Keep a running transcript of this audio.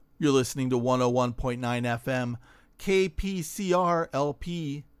You're listening to 101.9 FM, KPCR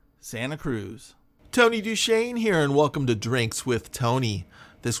LP, Santa Cruz. Tony Duchesne here, and welcome to Drinks with Tony.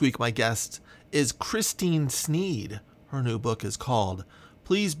 This week, my guest is Christine Sneed. Her new book is called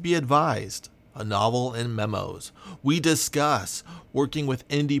Please Be Advised, a novel in memos. We discuss working with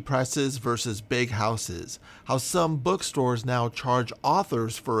indie presses versus big houses, how some bookstores now charge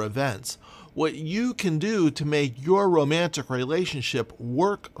authors for events, what you can do to make your romantic relationship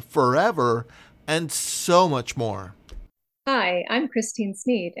work forever, and so much more. Hi, I'm Christine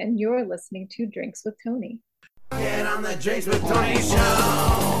Sneed, and you're listening to Drinks with Tony. Get on the Drinks with Tony show.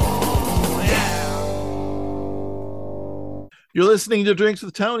 Yeah. You're listening to Drinks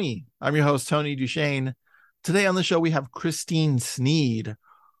with Tony. I'm your host, Tony Duchesne. Today on the show, we have Christine Sneed.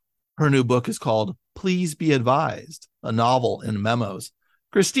 Her new book is called Please Be Advised, a novel in memos.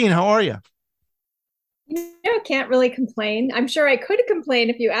 Christine, how are you? Can't really complain. I'm sure I could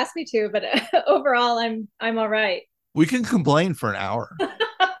complain if you asked me to, but overall, I'm all right. We can complain for an hour.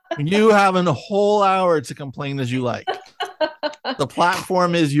 You have a whole hour to complain as you like. The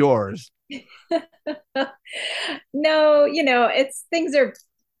platform is yours. No, it's things are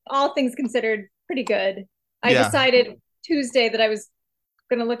all things considered pretty good. I decided Tuesday that I was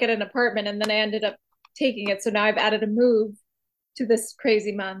going to look at an apartment, and then I ended up taking it. So now I've added a move to this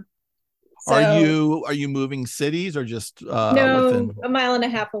crazy month. So, are you moving cities or just no, within a mile and a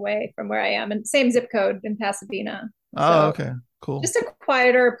half away from where I am, and same zip code in Pasadena. Oh, okay, cool. Just a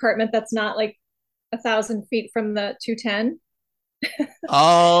quieter apartment that's not like 1,000 feet from the 210.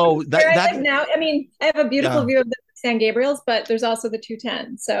 Oh, that now. I mean, I have a beautiful view of the San Gabriel's, but there's also the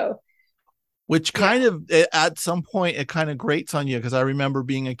 210. So, which kind of at some point it kind of grates on you, because I remember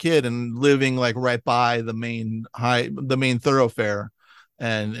being a kid and living like right by the main thoroughfare,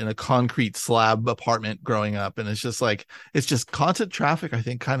 and in a concrete slab apartment growing up, and it's just constant traffic. I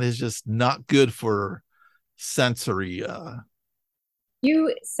think kind of is just not good for sensory.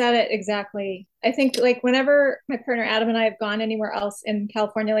 You said it exactly. I think like whenever my partner Adam and I have gone anywhere else in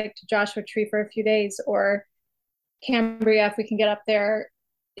California, like to Joshua Tree for a few days or Cambria, if we can get up there,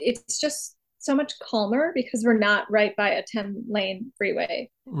 it's just so much calmer because we're not right by a 10-lane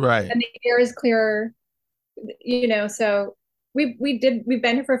freeway. Right. And the air is clearer, so we've been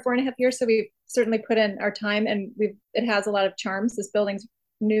here for 4.5 years. So we've certainly put in our time, and it has a lot of charms. This building's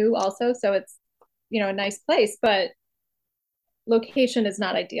new also. So it's, a nice place, but location is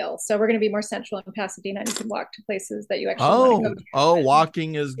not ideal. So we're going to be more central in Pasadena, and you can walk to places that you actually want to go to.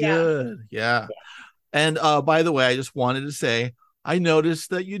 Walking is good. Yeah. And by the way, I just wanted to say, I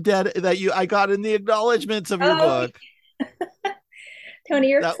noticed that I got in the acknowledgments of your book. Tony,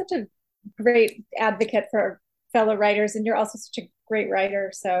 you're such a great advocate for fellow writers, and you're also such a great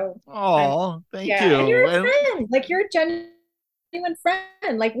writer. So thank you. And you're a friend. Like, you're a genuine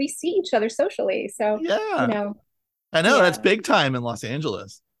friend. Like, we see each other socially. So I know that's big time in Los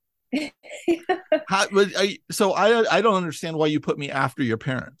Angeles. So I don't understand why you put me after your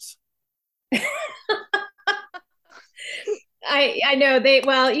parents. I know they're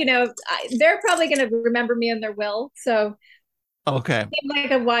probably going to remember me in their will. So okay, seemed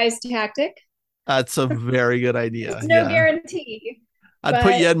like a wise tactic. That's a very good idea. There's no guarantee. I'd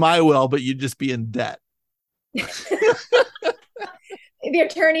put you in my will, but you'd just be in debt. The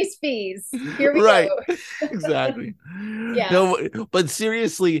attorney's fees. Here we go. Exactly. Yeah. No, but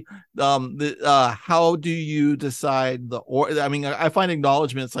seriously, how do you decide I find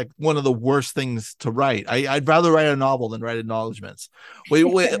acknowledgments like one of the worst things to write. I'd rather write a novel than write acknowledgments. Wait,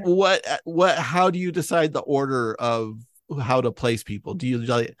 how do you decide the order of how to place people? Do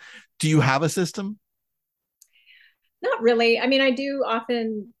you have a system? Not really. I mean, I do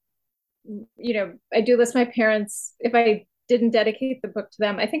often, I do list my parents. If I didn't dedicate the book to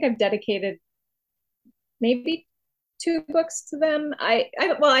them, I think I've dedicated maybe 2 books to them. I've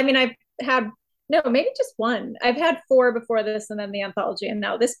had maybe just 1. I've had 4 before this, and then the anthology, and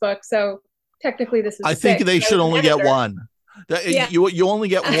now this book. So technically, this is. I think they should only get 1. You only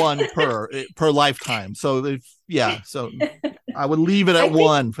get 1 per lifetime. So so I would leave it at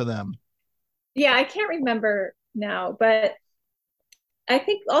 1 for them. Yeah, I can't remember now, but I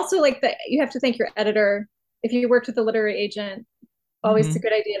think also you have to thank your editor. If you worked with a literary agent, always a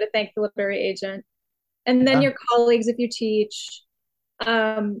good idea to thank the literary agent. And then your colleagues if you teach.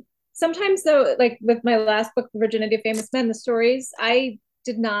 Sometimes though, like with my last book, The Virginity of Famous Men, the stories, I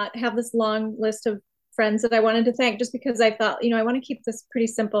did not have this long list of friends that I wanted to thank, just because I thought, I want to keep this pretty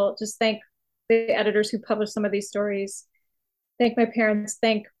simple. Just thank the editors who published some of these stories. Thank my parents,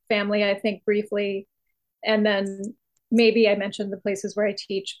 thank family, I think briefly. And then maybe I mentioned the places where I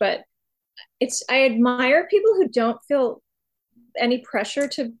teach, but I admire people who don't feel any pressure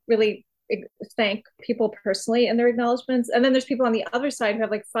to really thank people personally in their acknowledgments. And then there's people on the other side who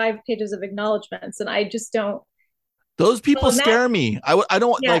have like 5 pages of acknowledgments, and I just don't. Those people Well, scare me. I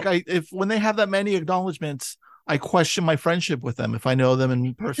don't yeah. like if when they have that many acknowledgments, I question my friendship with them if I know them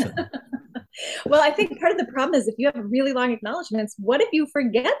in person. Well, I think part of the problem is if you have really long acknowledgments, what if you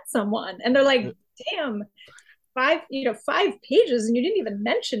forget someone and they're like, damn, 5 pages and you didn't even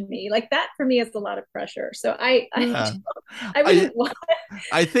mention me? Like that for me is a lot of pressure. So Yeah. I wouldn't want.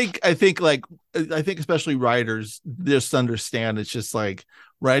 I think especially writers just understand it's just like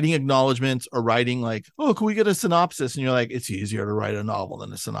writing acknowledgments or writing like, oh, can we get a synopsis? And you're like, it's easier to write a novel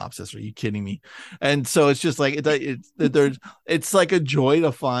than a synopsis. Are you kidding me? And so it's just like it's like a joy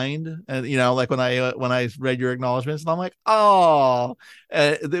to find. And like when I read your acknowledgments and I'm like, oh,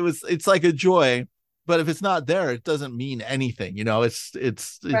 it's like a joy. But if it's not there, it doesn't mean anything. It's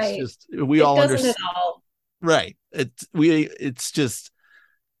Right. just we It all doesn't understand. at all. Right. It's just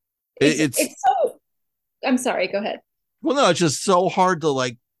it's so. I'm sorry. Go ahead. well, no, it's just so hard to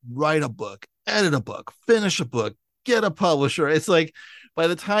like write a book, edit a book, finish a book, get a publisher. It's like by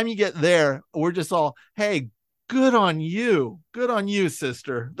the time you get there, we're just all, hey, good on you,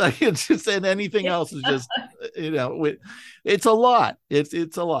 sister. Like it's just, and anything else is just, it's a lot.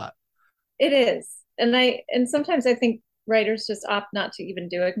 It's a lot. It is, and sometimes I think writers just opt not to even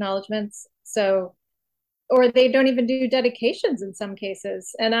do acknowledgments. So, or they don't even do dedications in some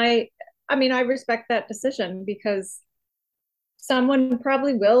cases. And I mean, I respect that decision because someone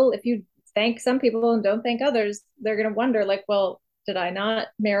probably will, if you thank some people and don't thank others, they're going to wonder like, well, did I not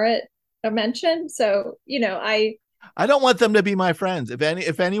merit a mention? So, I don't want them to be my friends.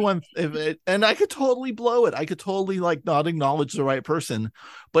 If anyone, and I could totally blow it. I could totally like not acknowledge the right person,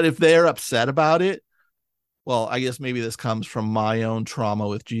 but if they're upset about it, well, I guess maybe this comes from my own trauma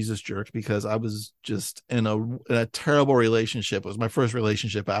with Jesus Jerk, because I was just in a terrible relationship. It was my first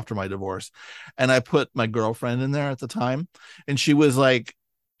relationship after my divorce. And I put my girlfriend in there at the time. And she was like,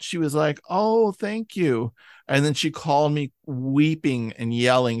 oh, thank you. And then she called me weeping and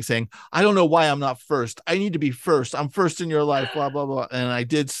yelling, saying, I don't know why I'm not first. I need to be first. I'm first in your life, blah, blah, blah. And I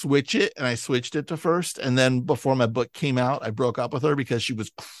did switch it, and I switched it to first. And then before my book came out, I broke up with her because she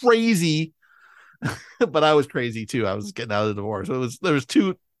was crazy. But I was crazy too. I was getting out of the divorce. There was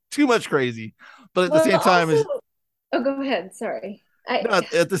too much crazy. But at the same time, oh, go ahead. Sorry.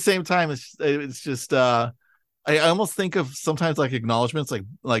 At the same time, it's just I almost think of sometimes like acknowledgments,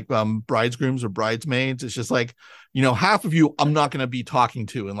 like bridesgrooms or bridesmaids. It's just like, half of you I'm not going to be talking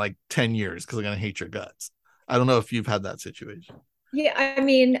to in like 10 years because I'm going to hate your guts. I don't know if you've had that situation. Yeah, I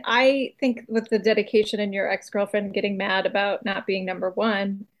mean, I think with the dedication and your ex-girlfriend getting mad about not being number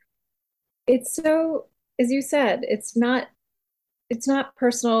one, it's so, as you said, it's not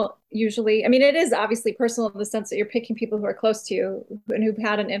personal usually. I mean, it is obviously personal in the sense that you're picking people who are close to you and who've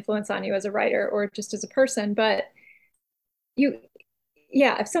had an influence on you as a writer or just as a person. But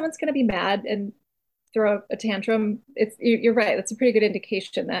if someone's going to be mad and throw a tantrum, you're right. That's a pretty good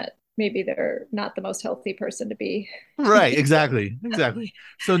indication that maybe they're not the most healthy person to be. Right, exactly.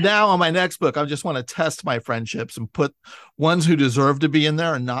 So now on my next book, I just want to test my friendships and put ones who deserve to be in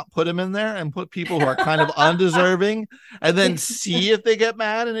there and not put them in there, and put people who are kind of undeserving, and then see if they get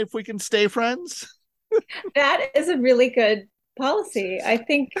mad and if we can stay friends. That is a really good policy. I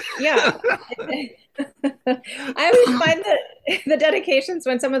think, yeah. I always find that the dedications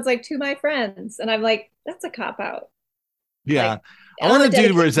when someone's like, to my friends, and I'm like, that's a cop out. Yeah. Like, I want to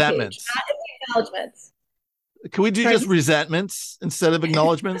do resentments. Page, not in the acknowledgments. Can we do just resentments instead of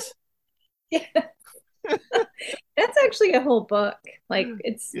acknowledgments? Yeah. That's actually a whole book. Like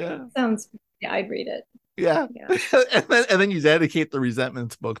sounds, yeah, I'd read it. Yeah. and then you dedicate the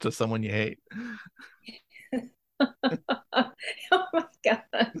resentments book to someone you hate. Oh my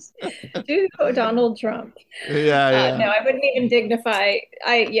gosh. Do Donald Trump. Yeah. No, I wouldn't even dignify.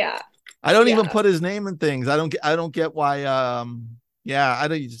 I don't even put his name in things. I don't get why I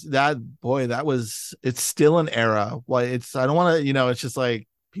don't it's still an era. Why I don't want to, it's just like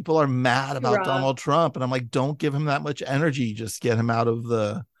people are mad about Donald Trump, and I'm like, don't give him that much energy. Just get him out of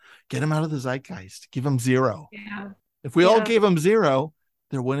the zeitgeist. Give him zero. Yeah. If we all gave him zero,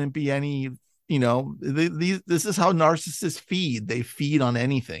 there wouldn't be any, this is how narcissists feed. They feed on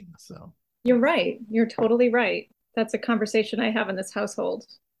anything. So you're right. You're totally right. That's a conversation I have in this household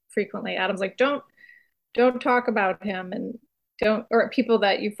frequently. Adam's like, don't talk about him, and or people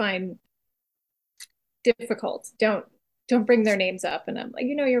that you find difficult, don't bring their names up. And I'm like,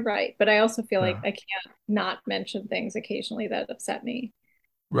 you're right. But I also feel like I can't not mention things occasionally that upset me.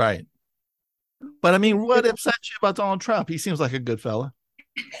 Right. But I mean, what upsets you about Donald Trump? He seems like a good fella.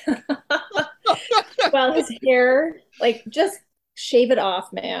 Well, his hair, like, just shave it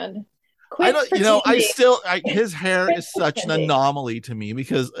off, man. I Quit don't, you know, pretending. his hair Quit is such an pretending. anomaly to me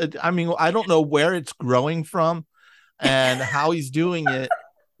because I mean, I don't know where it's growing from and how he's doing it,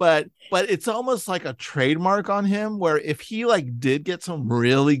 but it's almost like a trademark on him where if he like did get some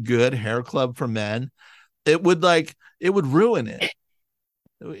really good hair club for men, it would ruin it.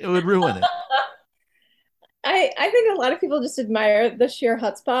 It would ruin it. I think a lot of people just admire the sheer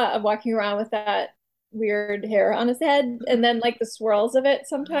chutzpah of walking around with that weird hair on his head, and then like the swirls of it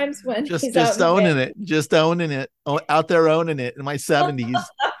sometimes when he's out Just in the owning wind. it, just owning it, out there owning it in my 70s.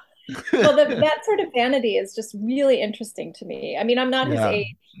 Well, that sort of vanity is just really interesting to me. I mean, I'm not his Yeah.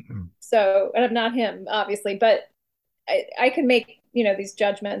 age, so, and I'm not him, obviously, but I can make, these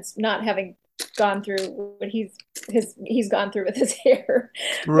judgments not having gone through what he's gone through with his hair.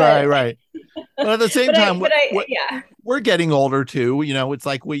 Right, But right. But at the same but time, yeah. we're getting older too. You know, it's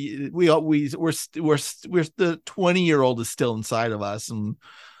like we're the 20-year-old is still inside of us, and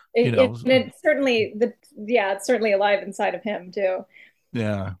you know, And it's certainly it's certainly alive inside of him too.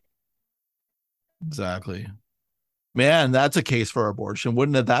 yeah, exactly. Man, that's a case for abortion.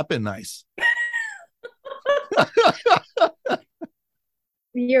 Wouldn't have that been nice?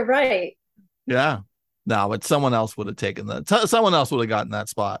 You're right. Yeah. No, but someone else would have taken that. Someone else would have gotten that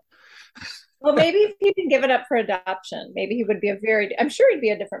spot. Well, maybe if he didn't give it up for adoption, maybe he would be I'm sure he'd be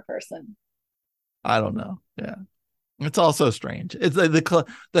a different person. I don't know. Yeah. It's also strange. It's like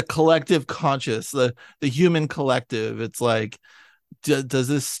the collective conscious, the human collective. It's like, does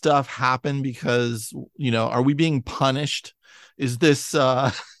this stuff happen because, are we being punished? Is this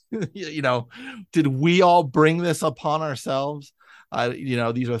you know, did we all bring this upon ourselves?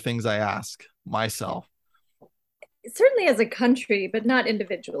 These are things I ask myself. Certainly as a country, but not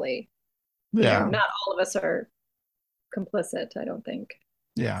individually. Yeah. Not all of us are complicit, I don't think.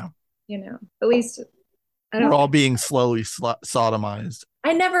 Yeah. At least I We're don't all being slowly sodomized.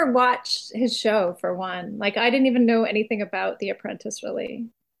 I never watched his show for one. Like I didn't even know anything about The Apprentice really,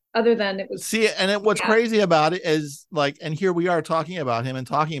 other than it was See, and what's yeah, crazy about it is like, and here we are talking about him and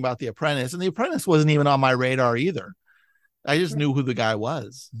talking about The Apprentice, and The Apprentice wasn't even on my radar either. I just knew who the guy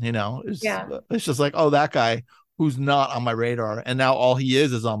was. yeah. It's just like, oh, that guy who's not on my radar, and now all he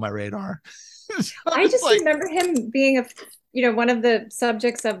is on my radar. I It's just like, remember him being one of the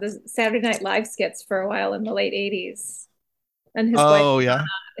subjects of the Saturday Night Live skits for a while in the late 80s. And oh yeah,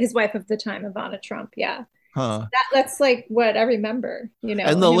 his wife of the time, Ivana Trump. Yeah. huh? That's like what I remember, And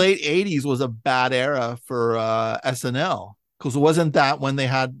the him. late '80s was a bad era for SNL because it wasn't that when they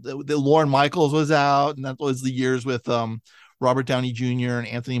had the Lorne Michaels was out, and that was the years with Robert Downey Jr. and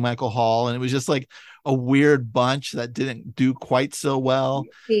Anthony Michael Hall, and it was just like a weird bunch that didn't do quite so well.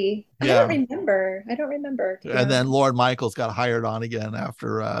 See, Yeah. I don't remember, to be And then honest. Lord Michaels got hired on again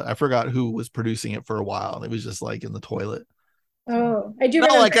after I forgot who was producing it for a while. And it was just like in the toilet. So Oh, I do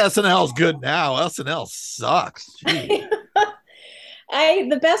not remember. like SNL is good now. SNL sucks. Jeez.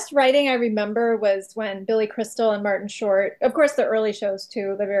 The best writing I remember was when Billy Crystal and Martin Short, of course, the early shows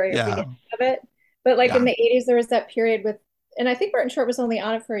too, the very Yeah. beginning of it. But like in Yeah. the 80s, there was that period and I think Martin Short was only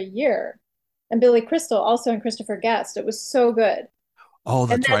on it for a year. And Billy Crystal also and Christopher Guest. It was so good. Oh,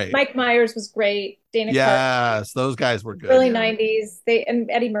 And that's then right. Mike Myers was great. Dana Carvey, Yes, those guys were good. early Yeah. 90s. And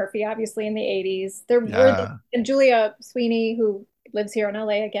Eddie Murphy, obviously, in the 80s. Yeah. And Julia Sweeney, who lives here in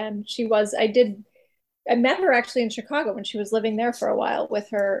LA again. I met her actually in Chicago when she was living there for a while with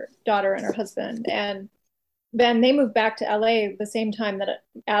her daughter and her husband. And then they moved back to LA the same time that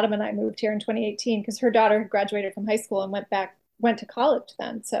Adam and I moved here in 2018 because her daughter had graduated from high school and went to college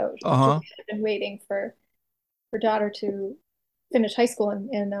then. So Julia Uh-huh. had been waiting for her daughter to finish high school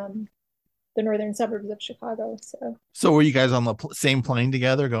in the northern suburbs of Chicago. So So were you guys on the same plane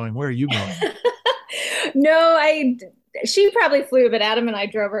together going, where are you going? no, she probably flew, but Adam and I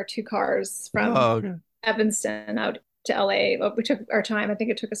drove our two cars from Oh, okay. Evanston out to LA. We took our time. I think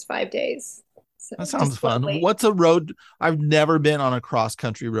it took us 5 days. So That sounds just fun. lovely. What's a road? I've never been on a cross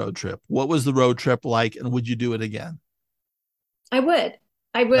country road trip. What was the road trip like, and would you do it again? I would.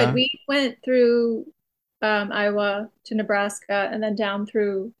 I would. Yeah. We went through Iowa to Nebraska and then down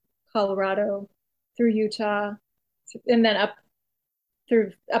through Colorado, through Utah, and then up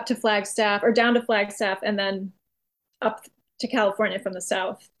to Flagstaff or down to Flagstaff and then up to California from the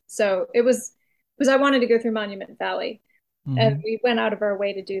south. So it was because I wanted to go through Monument Valley and Mm-hmm. we went out of our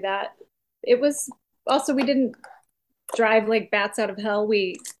way to do that. It was also, we didn't drive like bats out of hell.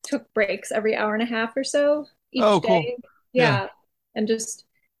 We took breaks every hour and a half or so each Oh, cool. day. Yeah. Yeah. And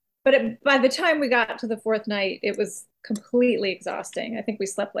by the time we got to the fourth night, it was completely exhausting. I think we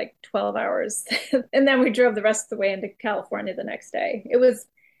slept like 12 hours and then we drove the rest of the way into California the next day. It was,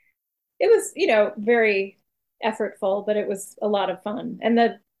 very effortful, but it was a lot of fun. And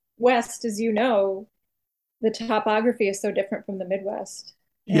the West, as you know, the topography is so different from the Midwest.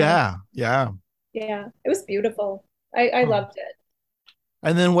 And Yeah, yeah. yeah, it was beautiful. I Oh. loved it.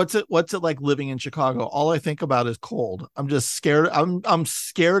 And then what's it like living in Chicago? All I think about is cold. I'm just scared. I'm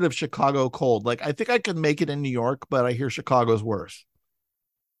scared of Chicago cold. Like I think I could make it in New York, but I hear Chicago's worse.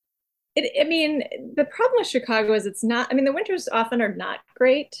 I mean, the problem with Chicago is it's not, I mean, the winters often are not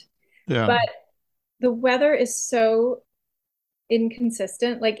great, Yeah. but the weather is so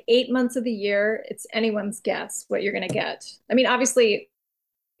inconsistent. Like 8 months of the year, it's anyone's guess what you're going to get. I mean, obviously,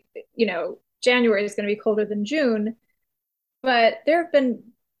 January is going to be colder than June, but there have been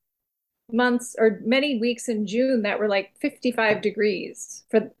months or many weeks in June that were like 55 degrees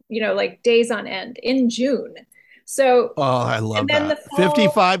for, like days on end in June. So, Oh, I and love then the that. fall,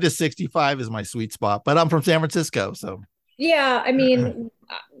 55 to 65 is my sweet spot, but I'm from San Francisco, so yeah, I mean,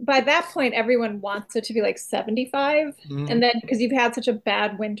 by that point, everyone wants it to be like 75. Mhm. And then because you've had such a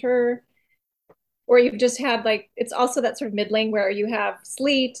bad winter, or you've just had like, it's also that sort of middling where you have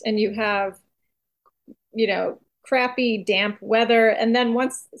sleet and you have, crappy, damp weather. And then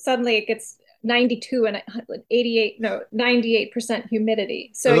once suddenly it gets 92 and 88, no, 98%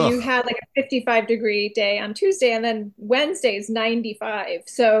 humidity. So you Ugh. had like a 55-degree day on Tuesday, and then Wednesday is 95.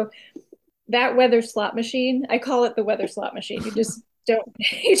 So that weather slot machine, I call it the weather slot machine. You just don't,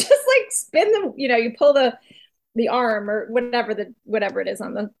 you just like spin them, you pull the arm or whatever it is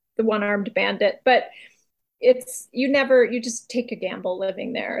on the one-armed bandit. But you just take a gamble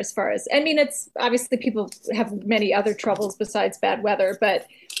living there. As far as, I mean, it's obviously people have many other troubles besides bad weather, but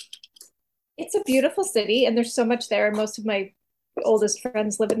it's a beautiful city and there's so much there. Most of my oldest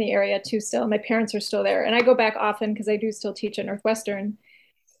friends live in the area too still. My parents are still there, and I go back often because I do still teach at Northwestern.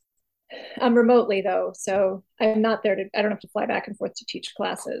 Remotely though, so I'm not there to. I don't have to fly back and forth to teach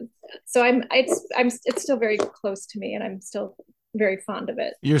classes. So it's still very close to me, and I'm still very fond of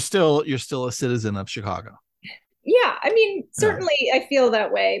it. You're still a citizen of Chicago. Yeah, I mean, Yeah. certainly I feel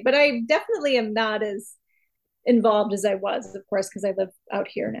that way, but I definitely am not as involved as I was, of course, because I live out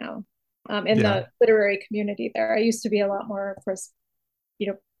here now, in Yeah. the literary community there. I used to be a lot more, of course,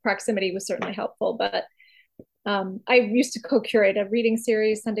 proximity was certainly helpful, but I used to co-curate a reading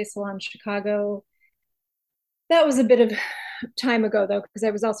series, Sunday Salon Chicago. That was a bit of time ago, though, because I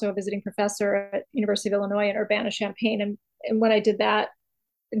was also a visiting professor at University of Illinois in Urbana-Champaign, and when I did that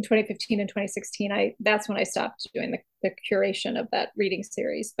in 2015 and 2016, that's when I stopped doing the curation of that reading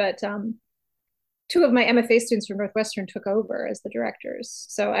series. But two of my MFA students from Northwestern took over as the directors,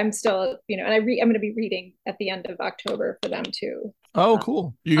 so I'm still, and I'm going to be reading at the end of October for them too. Oh,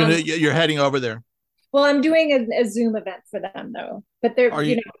 cool. You're heading over there. Well, I'm doing a Zoom event for them though, but they're, Are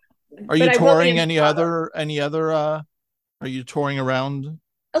you are but you I will be touring in Chicago any other are you touring around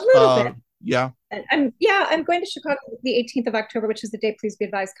a little bit. yeah. I'm going to Chicago the 18th of October, which is the day Please Be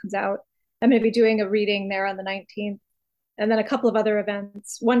Advised comes out. I'm going to be doing a reading there on the 19th, and then a couple of other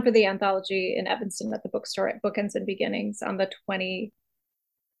events. One for the anthology in Evanston at the bookstore at Bookends and Beginnings on the 22nd,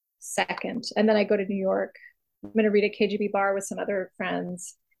 and then I go to New York. I'm going to read at KGB Bar with some other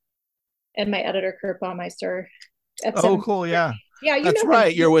friends and my editor Kurt Baumeister at Oh, 7. cool. Yeah. Yeah, you That's know him.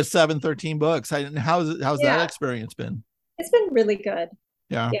 right. You're with 713 Books. How's that Yeah, experience been? it's been really good.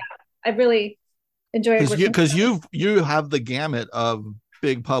 Yeah. Yeah, I really enjoyed Because you working because with you have the gamut of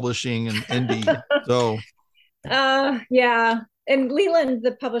big publishing and indie. them. So Yeah. And Leland,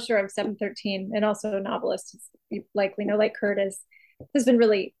 the publisher of 713 and also a novelist, you likely know, like Curtis, has been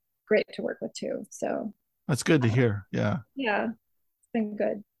really great to work with too. So that's good to hear. Yeah. yeah, it's been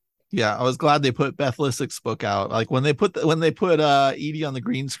good. Yeah. I was glad they put Beth Lissick's book out. Like when they put Edie on the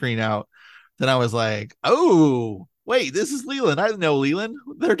green screen out, then I was like, oh wait, this is Leland. I didn't know Leland.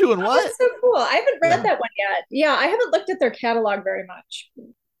 They're doing Oh, what? that's so cool. I haven't read Yeah. that one yet. Yeah, I haven't looked at their catalog very much.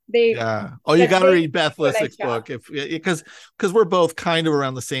 They, Yeah. Oh, you but got to they read Beth do a nice Lissick's job. book because we're both kind of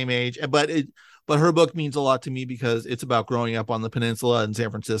around the same age, but her book means a lot to me because it's about growing up on the peninsula in San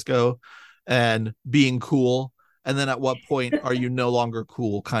Francisco and being cool. And then at what point are you no longer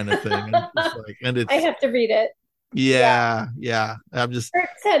cool, kind of thing? And I it's have to read it. Yeah. yeah, yeah. I'm just Kurt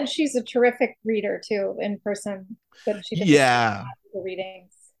said she's a terrific reader too in person, but she didn't yeah. the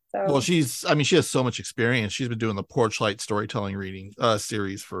readings. Well, So she has so much experience. She's been doing the Porchlight storytelling reading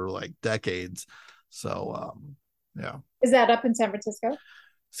series for like decades. So yeah. is that up in San Francisco?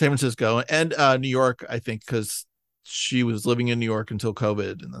 San Francisco and New York, I think, because she was living in New York until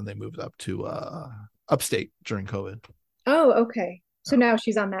COVID, and then they moved up to upstate during COVID. Oh, okay. So now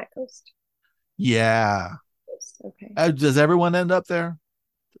she's on that coast. Yeah. Okay. Does everyone end up there?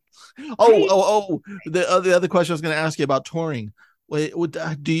 I The other question I was going to ask you about touring. Wait,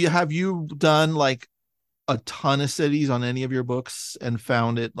 have you done like a ton of cities on any of your books and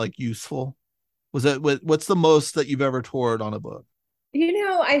found it like useful? Was that what's the most that you've ever toured on a book?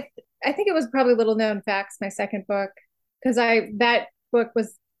 I think it was probably Little Known Facts, my second book, because I that book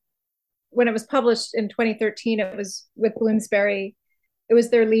was when it was published in 2013. It was with Bloomsbury. It was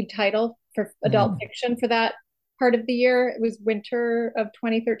their lead title for adult fiction for that part of the year. It was winter of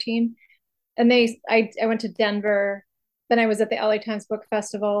 2013, and I went to Denver. Then I was at the LA Times Book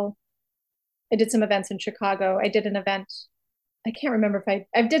Festival. I did some events in Chicago. I did an event. I can't remember if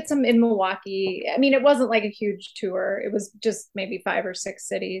I did some in Milwaukee. I mean, it wasn't like a huge tour. It was just maybe 5 or 6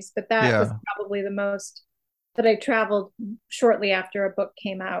 cities, but that was Yeah. probably the most that I traveled shortly after a book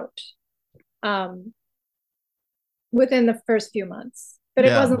came out, um, within the first few months. But it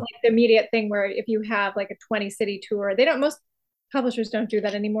Yeah. wasn't like the immediate thing where if you have like a 20 city tour, they don't, most publishers don't do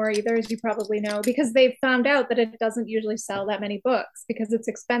that anymore either, as you probably know, because they found out that it doesn't usually sell that many books because it's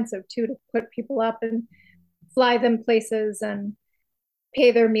expensive too to put people up and fly them places and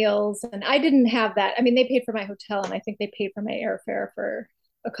pay their meals. And I didn't have that. I mean, they paid for my hotel and I think they paid for my airfare for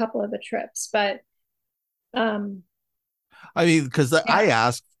a couple of the trips. But I mean, because yeah. I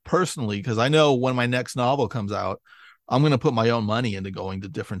asked personally, because I know when my next novel comes out, I'm going to put my own money into going to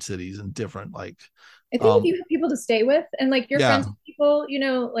different cities and different, like, I think if you have people to stay with and like you're yeah. friends with people,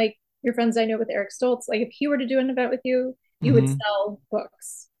 like your friends I know with Eric Stoltz, like if he were to do an event with you, you would sell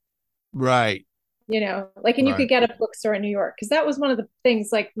books. Right. And you Right. could get a bookstore in New York. Because that was one of the things,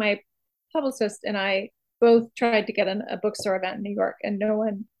 like my publicist and I both tried to get a bookstore event in New York and no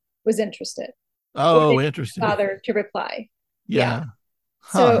one was interested or they Oh, didn't interesting. bother to reply. Yeah.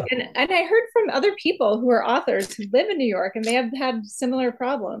 So, Huh. and I heard from other people who are authors who live in New York and they have had similar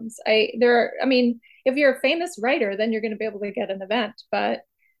problems. I mean, if you're a famous writer, then you're going to be able to get an event. But,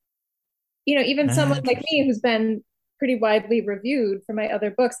 even someone like me who's been pretty widely reviewed for my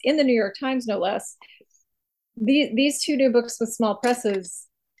other books in the New York Times, no less, these 2 new books with small presses,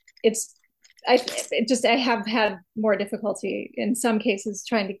 I have had more difficulty in some cases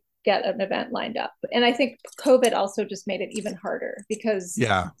trying to get an event lined up. And I think COVID also just made it even harder because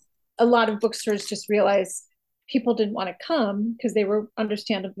Yeah. a lot of bookstores just realized people didn't want to come because they were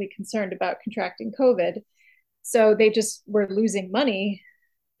understandably concerned about contracting COVID. So they just were losing money.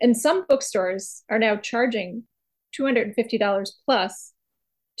 And some bookstores are now charging $250 plus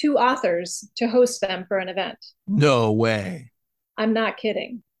to authors to host them for an event. No way. I'm not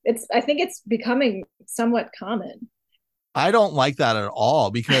kidding. I think it's becoming somewhat common. I don't like that at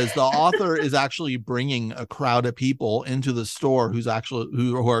all because the author is actually bringing a crowd of people into the store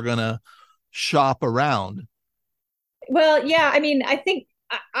who are going to shop around. Well, yeah, I mean, I think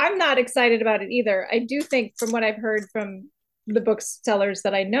I'm not excited about it either. I do think from what I've heard from the booksellers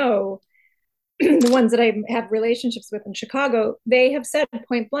that I know, the ones that I have relationships with in Chicago, they have said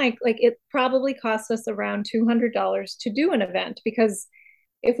point blank, like it probably costs us around $200 to do an event because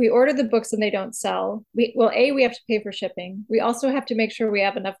if we order the books and they don't sell, we have to pay for shipping. We also have to make sure we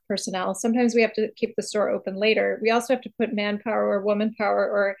have enough personnel. Sometimes we have to keep the store open later. We also have to put manpower or woman power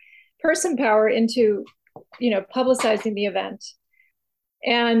or person power into, publicizing the event.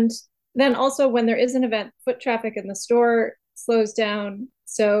 And then also when there is an event, foot traffic in the store slows down.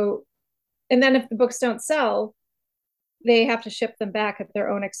 So, and then if the books don't sell, they have to ship them back at their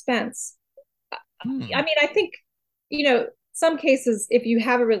own expense. I mean, I think, some cases, if you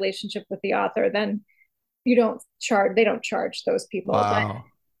have a relationship with the author, then they don't charge those people. Wow.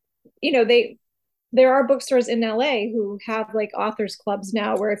 But, there are bookstores in LA who have like authors clubs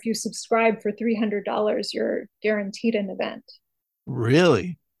now where if you subscribe for $300, you're guaranteed an event.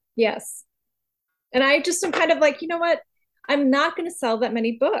 Really? Yes. And I just am kind of like, you know what? I'm not going to sell that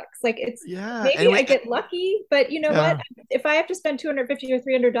many books. Like maybe anyway, I get lucky, but you know what? If I have to spend $250 or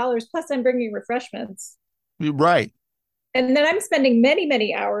 $300, plus I'm bringing refreshments. Right. And then I'm spending many,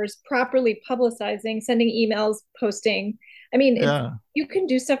 many hours properly publicizing, sending emails, posting. I mean, you can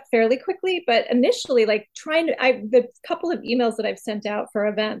do stuff fairly quickly, but initially, like the couple of emails that I've sent out for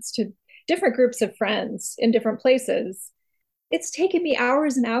events to different groups of friends in different places, it's taken me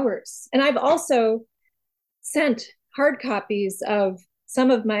hours and hours. And I've also sent hard copies of some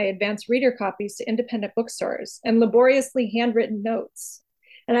of my advanced reader copies to independent bookstores and laboriously handwritten notes.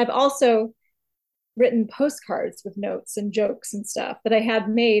 And I've also written postcards with notes and jokes and stuff that I had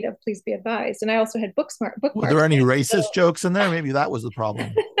made of Please Be Advised. And I also had bookmarks. Were there any racist jokes in there? Maybe that was the problem.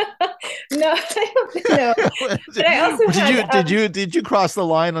 No, I don't know. But I also did you cross the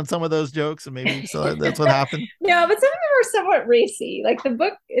line on some of those jokes and maybe so that's what happened? No, but some of them are somewhat racy. Like the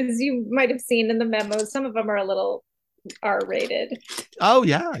book, as you might have seen in the memos, some of them are a little R-rated. Oh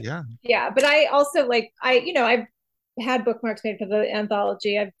yeah. Yeah, but I also I've had bookmarks made for the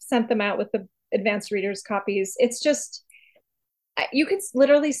anthology. I've sent them out with the advanced readers copies. It's just, you could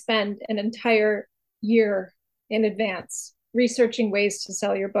literally spend an entire year in advance researching ways to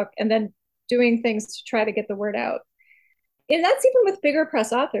sell your book and then doing things to try to get the word out. And that's even with bigger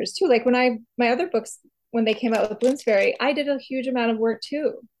press authors too. Like my other books, when they came out with Bloomsbury, I did a huge amount of work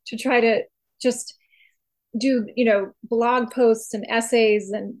too to try to just do, blog posts and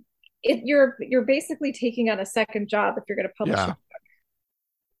essays, and you're basically taking on a second job if you're going to publish a book.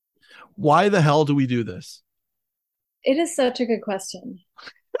 Why the hell do we do this? It is such a good question.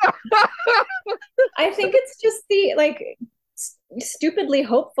 I think it's just the stupidly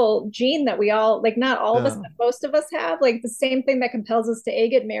hopeful gene that we all, not all of us, but most of us have, the same thing that compels us to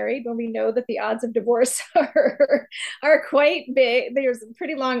get married when we know that the odds of divorce are quite big. There's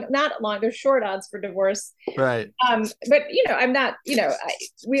pretty long, not long, there's short odds for divorce. Right. But I'm not,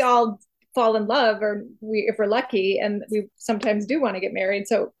 we all fall in love, or if we're lucky, and we sometimes do want to get married.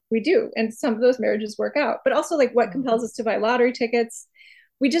 So we do. And some of those marriages work out, but also what compels us to buy lottery tickets.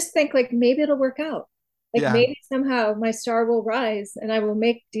 We just think maybe it'll work out. Maybe somehow my star will rise and I will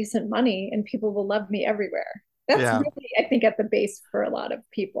make decent money and people will love me everywhere. That's really, I think, at the base for a lot of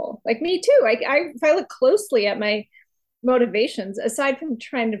people. Like me too. If I look closely at my motivations, aside from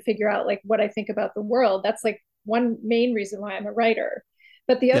trying to figure out what I think about the world, that's one main reason why I'm a writer.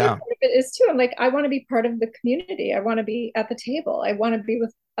 But the other part of it is too, I want to be part of the community. I want to be at the table. I want to be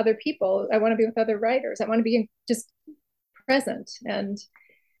with other people. I want to be with other writers. I want to be just present and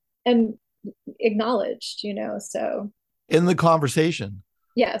acknowledged, so in the conversation.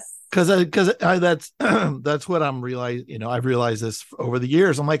 Yes. Because that's what I'm realizing. I've realized this over the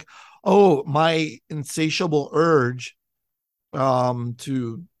years. I'm like, oh, my insatiable urge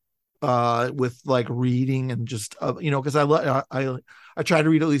to with reading and just because I try to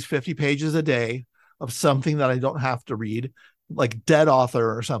read at least 50 pages a day of something that I don't have to read, like dead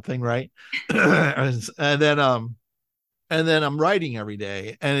author or something, right? and then I'm writing every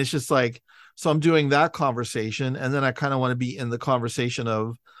day, and it's just so I'm doing that conversation, and then I kind of want to be in the conversation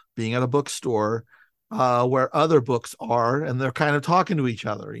of being at a bookstore where other books are, and they're kind of talking to each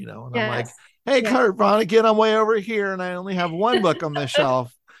other, and I'm like, hey, Kurt Vonnegut, I'm way over here, and I only have one book on the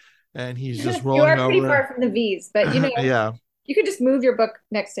shelf, and he's just rolling over. You are pretty far from the V's, but you could just move your book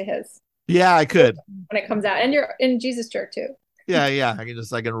next to his. Yeah, I could when it comes out, and you're in Jesus Jerk too. Yeah.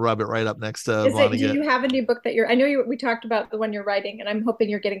 I can rub it right up next to Vonnegut. Do you have a new book that I know we talked about the one you're writing, and I'm hoping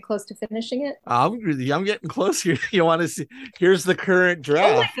you're getting close to finishing it. I'm getting close here. You want to see? Here's the current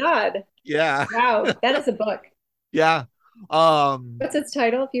draft. Oh my God. Yeah. Wow. That is a book. Yeah. What's its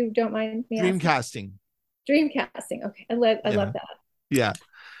title, if you don't mind me asking? Dreamcasting. Okay. I love that. Yeah.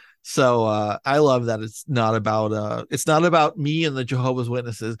 So I love that it's not about me and the Jehovah's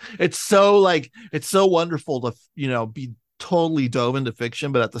Witnesses. It's so wonderful to be totally dove into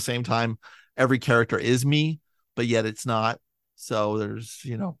fiction, but at the same time every character is me, but yet it's not. So there's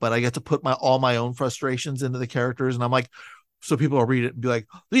but I get to put all my own frustrations into the characters, and I'm like, so people will read it and be like,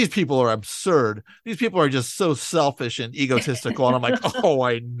 these people are absurd, these people are just so selfish and egotistical. And I'm like, oh,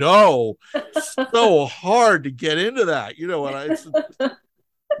 I know, so hard to get into that,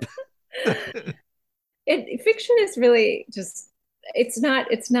 fiction is really just, it's not,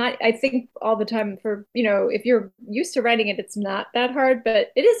 I think all the time, for if you're used to writing it, it's not that hard,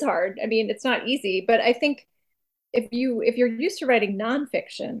 but it is hard. I mean, it's not easy, but I think if you're used to writing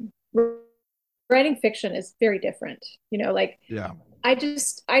nonfiction, writing fiction is very different. I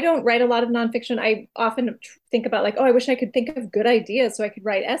don't write a lot of nonfiction. I often think about I wish I could think of good ideas so I could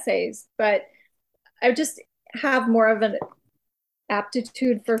write essays, but I just have more of an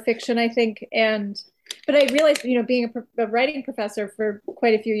aptitude for fiction, I think. But I realized, being a writing professor for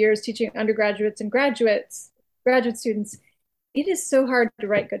quite a few years, teaching undergraduates and graduate students, it is so hard to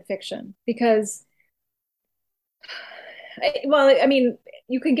write good fiction because,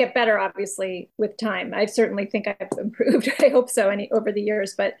 you can get better, obviously, with time. I certainly think I've improved. I hope so, over the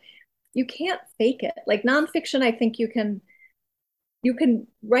years, but you can't fake it. Nonfiction, I think you can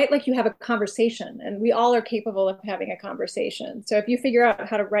write like you have a conversation, and we all are capable of having a conversation. So if you figure out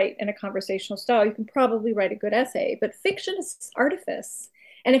how to write in a conversational style, you can probably write a good essay. But fiction is artifice.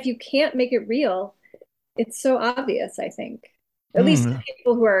 And if you can't make it real, it's so obvious, I think. At least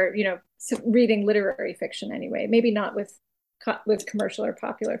people who are, reading literary fiction anyway, maybe not with commercial or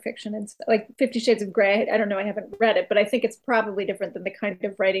popular fiction. And 50 Shades of Grey, I don't know, I haven't read it, but I think it's probably different than the kind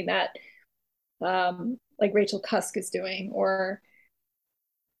of writing that Rachel Cusk is doing, or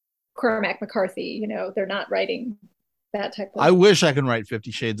Cormac McCarthy. They're not writing that type of. I wish I could write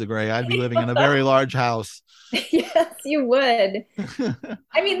 50 Shades of Grey. I'd be living in a very large house. Yes, you would.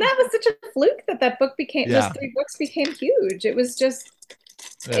 I mean, that was such a fluke that book became, those 3 books became huge. It was just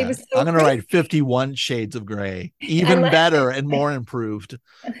It Yeah. was so I'm going to crazy. write 51 Shades of Gray, even better and more improved.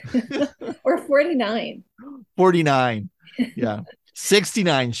 Or 49. 49. Yeah.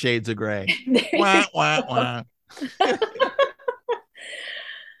 69 Shades of Gray. There Wah, you wah, go. wah.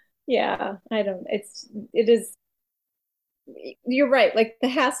 Yeah, it is, you're right. Like the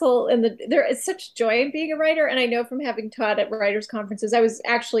hassle and there is such joy in being a writer. And I know from having taught at writers' conferences, I was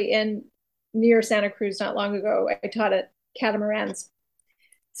actually in near Santa Cruz not long ago. I taught at Catamaran's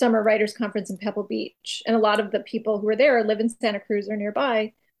summer writers' conference in Pebble Beach. And a lot of the people who were there live in Santa Cruz or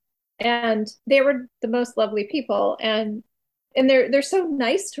nearby. And they were the most lovely people. And they're so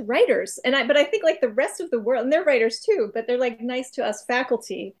nice to writers. But I think like the rest of the world, and they're writers too, but they're like nice to us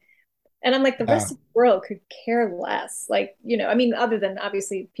faculty. And I'm like, the Yeah. rest of the world could care less. Like, I mean, other than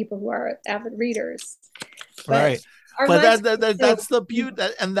obviously people who are avid readers. But Right. our But minds that's the so, beauty,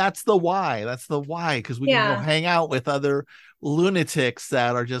 and that's the why. That's the why, because we can go yeah. hang out with other lunatics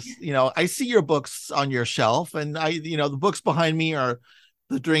that are just, I see your books on your shelf, and the books behind me are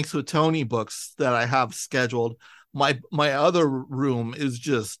the Drinks with Tony books that I have scheduled. My other room is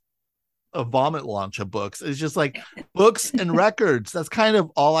just a vomit launch of books. It's just like books and records. That's kind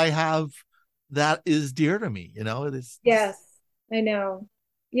of all I have that is dear to me. It is. Yes, I know.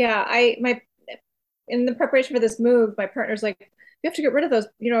 Yeah, in the preparation for this move, my partner's like, you have to get rid of those,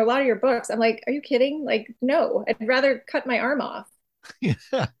 a lot of your books. I'm like, are you kidding? Like, no, I'd rather cut my arm off.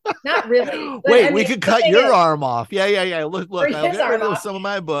 Not really, but Wait, I we mean, could the cut thing your is, arm off. Yeah. or Look, I'll his get arm rid of off. some of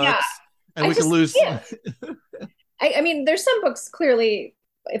my Yeah, books, and I we can just lose. can't. I mean, there's some books clearly,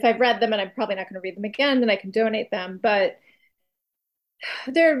 if I've read them and I'm probably not going to read them again, then I can donate them. But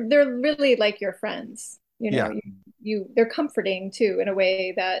they're really like your friends. Yeah, They're comforting too in a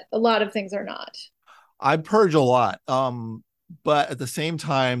way that a lot of things are not. I purge a lot. But at the same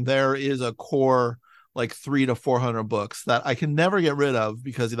time, there is a core like 300 to 400 books that I can never get rid of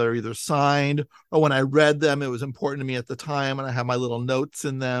because they're either signed or when I read them, it was important to me at the time, and I have my little notes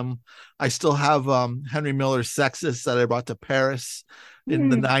in them. I still have Henry Miller's Sexist that I brought to Paris in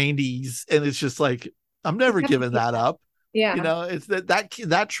the Hmm. 90s, and it's just like I'm You never have to giving keep that that. up. Yeah. It's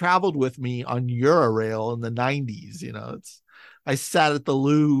that traveled with me on Eurail in the 90s. I sat at the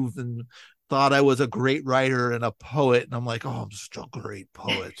Louvre and thought I was a great writer and a poet, and I'm like, oh, I'm such a great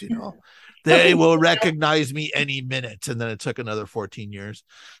poet. They will recognize me any minute. And then it took another 14 years.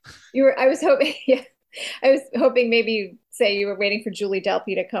 I was hoping, yeah, I was hoping maybe you'd say you were waiting for Julie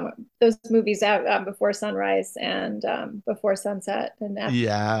Delpy to come. Those movies out Before Sunrise and Before Sunset and After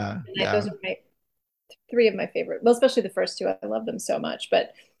Yeah, Midnight. yeah, Those are my three of my favorite. Well, especially the first two. I love them so much.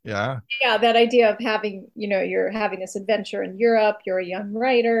 But yeah, yeah, that idea of having, you're having this adventure in Europe, you're a young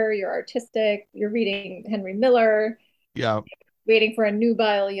writer, you're artistic, you're reading Henry Miller, yeah. waiting for a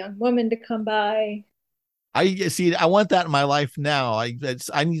nubile young woman to come by. I see. I want that in my life now. I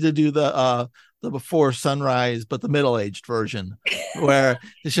need to do the Before Sunrise, but the middle-aged version, where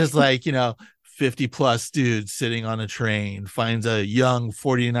it's just like 50 plus dudes sitting on a train finds a young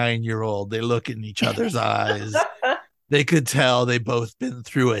 49-year-old. They look in each other's eyes. They could tell they both been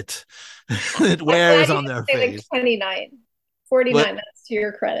through it. It I'm glad wears you on didn't their say like face. 29, What? 49. That's to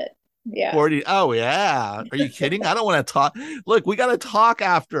your credit. Yeah. 40? Oh yeah. Are you kidding? I don't want to talk. Look, we got to talk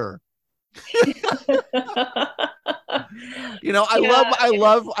after. Yeah.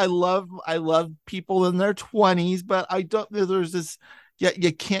 I love people in their 20s, but I don't. There's this. Yeah,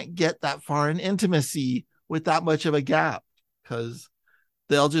 you can't get that far in intimacy with that much of a gap because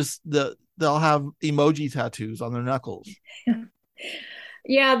they'll have emoji tattoos on their knuckles.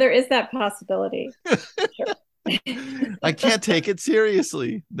 Yeah, there is that possibility. Sure. I can't take it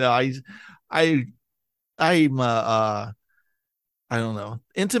seriously. No, I, I'm, I don't know.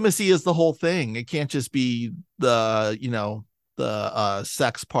 Intimacy is the whole thing. It can't just be the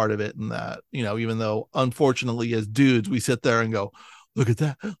sex part of it, and that, even though unfortunately as dudes, we sit there and go, look at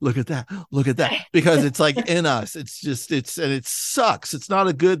that, look at that, look at that, because it's like in us. And it sucks. It's not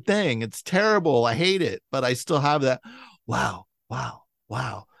a good thing. It's terrible. I hate it, but I still have that. Wow, wow,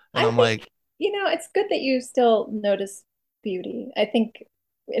 wow. And I I'm think, like, it's good that you still notice beauty. I think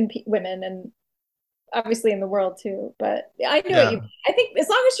in women and obviously in the world too. But I know what yeah, you. I think as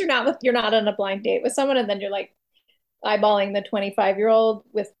long as you're not on a blind date with someone, and then you're like eyeballing the 25-year-old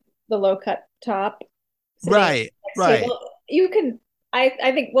with the low cut top sitting at the right, next right, table, you can.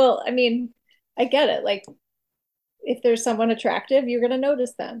 I think. Well, I mean, I get it. Like if there's someone attractive, you're gonna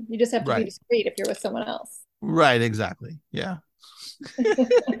notice them. You just have to be right, discreet if you're with someone else. right, exactly. Yeah.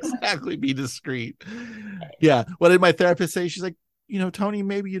 Exactly, be discreet. Yeah, what did my therapist say? She's like, Tony,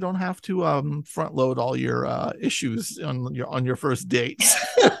 maybe you don't have to front load all your issues on your first dates.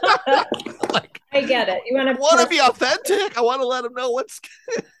 Like, I get it. You want I to want to be authentic. I want to let them know what's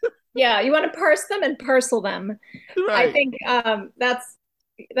yeah, you want to parse them and parcel them. I right. think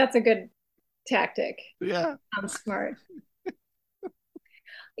that's a good tactic. Yeah. Sounds smart.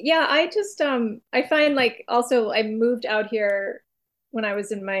 Yeah, I just I find like also I moved out here when I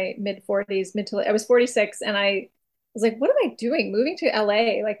was in my mid 40s, mid to I was 46 and I was like, what am I doing moving to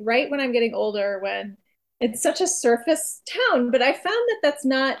LA? Like right when I'm getting older when it's such a surface town, but I found that that's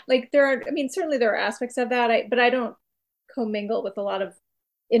not like there are I mean certainly there are aspects of that but I don't commingle with a lot of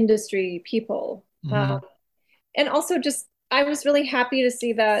industry people. Mm-hmm. And also just I was really happy to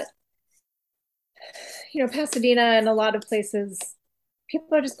see that Pasadena and a lot of places people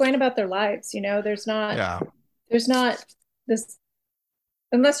are just going about their lives, there's not Yeah. there's not this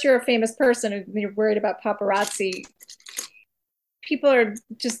unless you're a famous person and you're worried about paparazzi. People are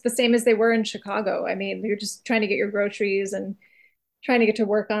just the same as they were in Chicago. I mean, you're just trying to get your groceries and trying to get to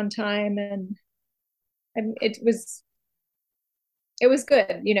work on time, and it was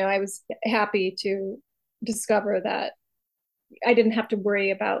good. I was happy to discover that I didn't have to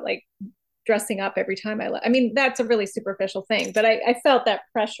worry about like dressing up every time I left. I mean, that's a really superficial thing, but I felt that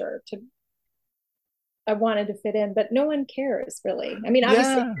pressure to I wanted to fit in, but no one cares really. I mean,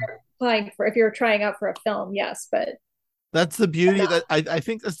 obviously, Yeah. if you're trying out for a film, yes, but That's the beauty that I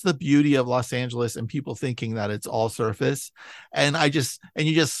think that's the beauty of Los Angeles and people thinking that it's all surface. And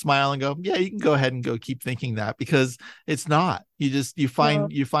you just smile and go, yeah, you can go ahead and go keep thinking that because it's not. You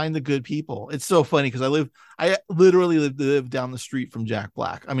no. find the good people. It's so funny because I literally live down the street from Jack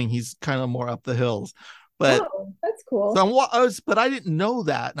Black. I mean, he's kind of more up the hills, but Oh, that's cool. but I didn't know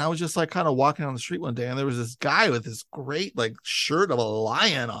that. And I was just like kind of walking on the street one day and there was this guy with this great like shirt of a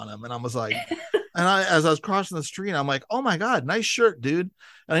lion on him. And I was like, as I was crossing the street, I'm like, oh my God, nice shirt, dude. And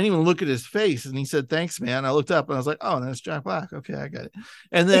I didn't even look at his face. And he said, thanks, man. I looked up and I was like, oh, that's Jack Black. Okay, I got it.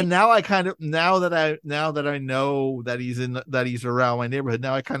 And then now now that I know that he's around my neighborhood,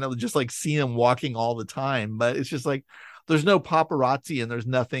 now I kind of just like see him walking all the time. But it's just like there's no paparazzi and there's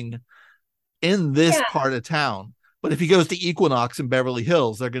nothing in this Yeah. part of town. But if he goes to Equinox in Beverly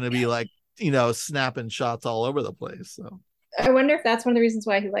Hills, they're going to be like, snapping shots all over the place. So I wonder if that's one of the reasons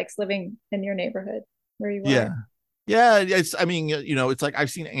why he likes living in your neighborhood where you yeah. are. Yeah, I mean, it's like I've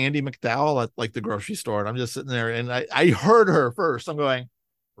seen Andy McDowell at like the grocery store, and I'm just sitting there, and I heard her first. I'm going,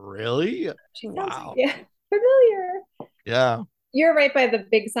 really? She sounds Wow. yeah, familiar. Yeah. You're right by the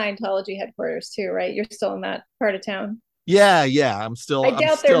big Scientology headquarters too, right? You're still in that part of town. Yeah, yeah. I I'm doubt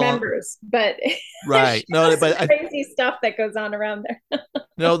they're still members, but right. No, there's some but crazy stuff that goes on around there.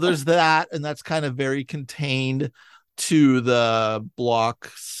 no, there's that, and that's kind of very contained to the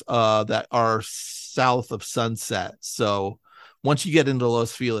blocks that are south of Sunset. So once you get into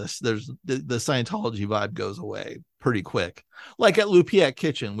Los Feliz, there's the Scientology vibe goes away pretty quick. Like at Lupiat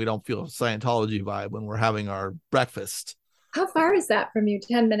Kitchen, we don't feel Scientology vibe when we're having our breakfast. How far is that from you?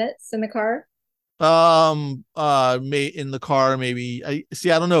 10 minutes in the car? May in the car maybe. I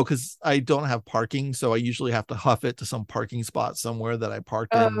don't know because I don't have parking, so I usually have to huff it to some parking spot somewhere that I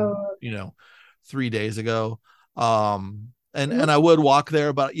parked in, Oh, 3 days ago. And okay. I would walk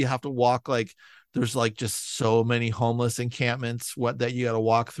there, but you have to walk like there's like just so many homeless encampments that you got to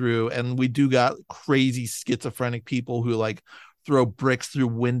walk through, and we do got crazy schizophrenic people who like throw bricks through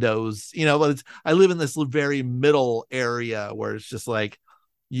windows, but I live in this very middle area where it's just like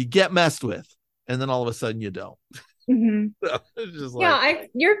you get messed with and then all of a sudden you don't. Mm-hmm. It's just Yeah, like,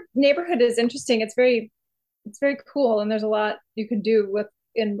 your neighborhood is interesting. It's very cool, and there's a lot you can do with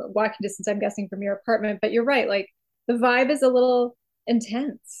in walking distance, I'm guessing, from your apartment. But you're right, like the vibe is a little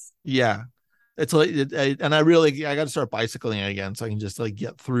intense. yeah, it's like, and I got to start bicycling again so I can just like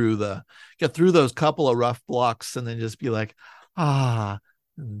get through those couple of rough blocks and then just be like, ah,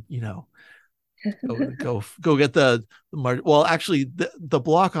 and, go get well actually the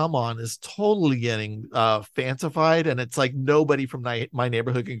block I'm on is totally getting fancified, and it's like nobody from my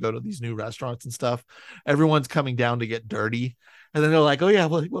neighborhood can go to these new restaurants and stuff. Everyone's coming down to get dirty, and then they're like, oh yeah,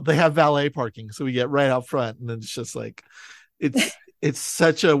 well they have valet parking, so we get right out front, and then it's just like it's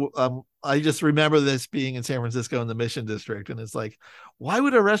such a I just remember this being in San Francisco in the Mission District, and it's like, why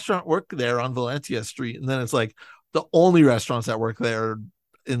would a restaurant work there on Valencia Street? And then it's like the only restaurants that work there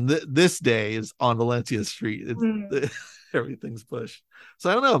in this day is on Valencia Street. Mm. Everything's pushed. So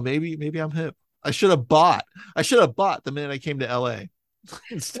I don't know. Maybe I'm hip. I should have bought the minute I came to LA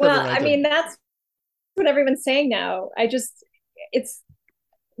instead of Well, I renting. mean, that's what everyone's saying now. It's,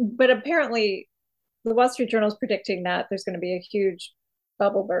 but apparently the Wall Street Journal is predicting that there's going to be a huge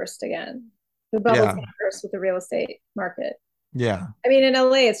bubble burst again. The bubble's Yeah, going to burst with the real estate market. yeah, I mean, in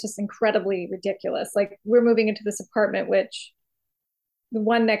LA, it's just incredibly ridiculous. Like we're moving into this apartment, which the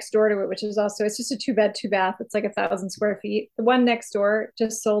one next door to it, which is also, it's just a 2-bed, 2-bath. It's like 1,000 square feet. The one next door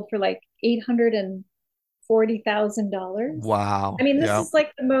just sold for like $840,000. Wow. I mean, this Yeah. is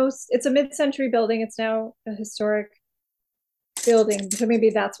like it's a mid-century building. It's now a historic building. So maybe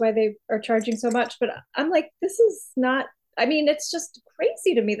that's why they are charging so much. But I'm like, this is not, I mean, it's just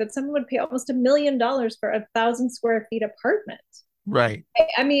crazy to me that someone would pay almost $1 million for 1,000 square feet apartment. Right.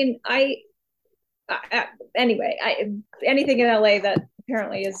 I mean, anyway, anything in LA that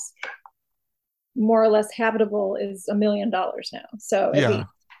apparently is more or less habitable is $1 million now. So at least,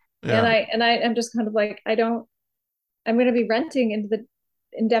 Yeah. and I'm just kind of like, I'm going to be renting into the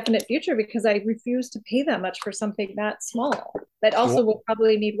indefinite future because I refuse to pay that much for something that small that also will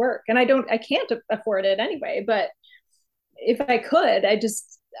probably need work. And I can't afford it anyway, but if I could,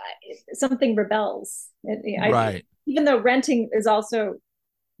 something rebels. Right. Even though renting is also,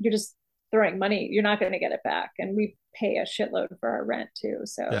 you're just throwing money, you're not going to get it back. And we pay a shitload for our rent too.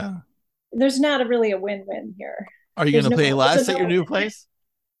 So Yeah. there's not really a win-win here. Are you going to pay less at your new place?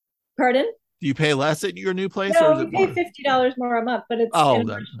 Pardon? Do you pay less at your new place? No, or is we it pay more? $50 more a month, but it's in a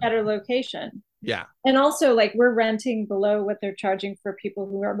much better location. Yeah. And also, like, we're renting below what they're charging for people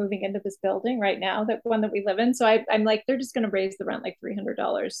who are moving into this building right now, that one that we live in. So I'm like, they're just going to raise the rent like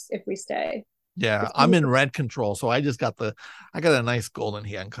 $300 if we stay. Yeah, I'm in rent control, so I got a nice golden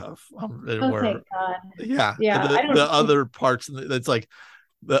handcuff. Thank God. Yeah, Yeah. the other parts, it's like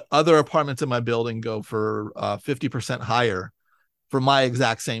the other apartments in my building go for 50% higher for my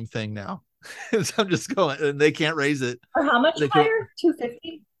exact same thing now. So I'm just going, and they can't raise it. For how much higher?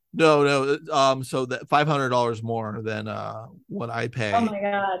 250? No. So that $500 more than what I pay. Oh my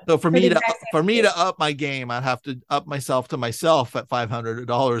God. So for me to up my game, I'd have to up myself to myself at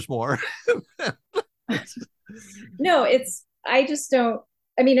 $500 more. No, I just don't.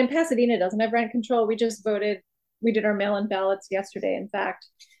 I mean, in Pasadena doesn't have rent control. We just voted. We did our mail-in ballots yesterday, in fact,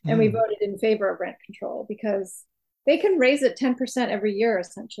 and we voted in favor of rent control because they can raise it 10% every year,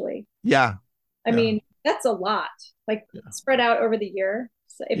 essentially. Yeah. I mean, that's a lot, like spread out over the year.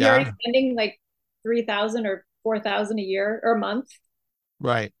 So if you're already spending like 3,000 or 4,000 a year or a month,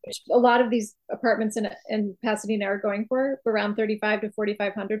 right? Which a lot of these apartments in Pasadena are going for around 35 to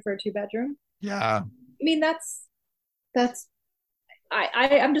 4,500 for a 2-bedroom. Yeah. I mean,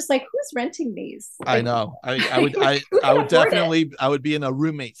 I'm just like, who's renting these? Like, I know. I would be in a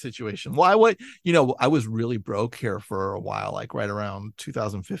roommate situation. Why would, I was really broke here for a while, like right around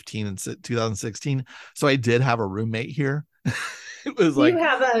 2015 and 2016. So I did have a roommate here. It was like, you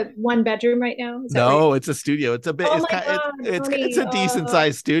have a 1-bedroom right now? No, it's a studio. It's a bit, it's a decent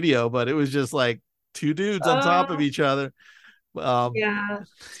sized studio, but it was just like two dudes on top of each other.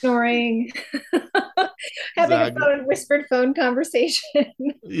 Snoring, having a whispered phone conversation.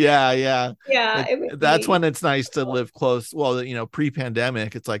 Yeah. That's when it's nice to live close. Well,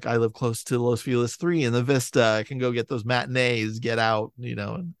 pre-pandemic, it's like I live close to Los Feliz 3 in the Vista. I can go get those matinees, get out,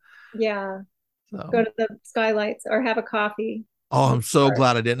 and go to the skylights or have a coffee. Oh, I'm so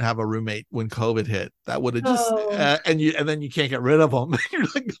glad I didn't have a roommate when COVID hit. That would have just and then you can't get rid of them. You're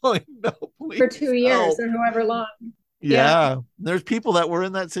like going, no, please, for 2 years or however long. Yeah. There's people that were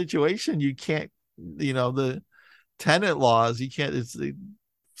in that situation. You can't, the tenant laws. You can't.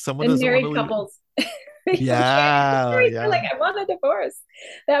 Someone and doesn't married want to couples. Yeah. Like, I want a divorce.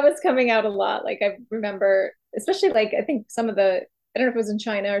 That was coming out a lot. Like, I remember, especially like, I think some of I don't know if it was in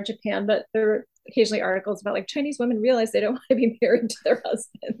China or Japan, but there were occasionally articles about like Chinese women realize they don't want to be married to their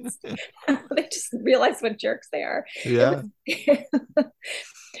husbands. They just realize what jerks they are. Yeah.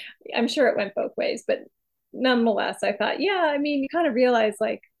 I'm sure it went both ways, but nonetheless, I thought, I mean, you kind of realize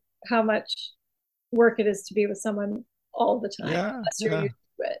like how much work it is to be with someone all the time. Unless you're used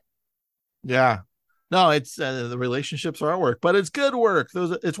to it. Yeah. No, it's the relationships are work, but it's good work.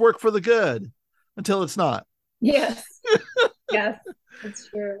 It's work for the good until it's not. Yes. Yes, it's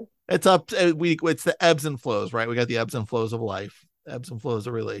true. It's the ebbs and flows, right? We got the ebbs and flows of life, ebbs and flows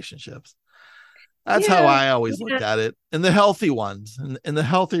of relationships. That's how I always looked at it. And the healthy ones, and the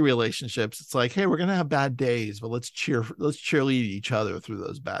healthy relationships, it's like, hey, we're gonna have bad days, but let's cheerlead each other through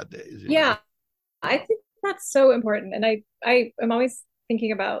those bad days. Yeah, I think that's so important. And I am always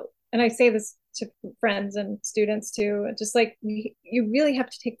thinking about, and I say this to friends and students too, just like you really have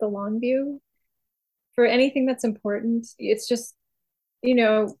to take the long view for anything that's important. It's just,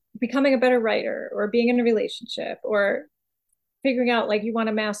 becoming a better writer or being in a relationship or figuring out like you want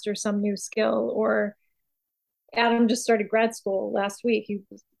to master some new skill. Or Adam just started grad school last week.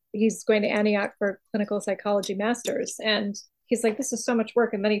 He's going to Antioch for clinical psychology master's, and he's like, this is so much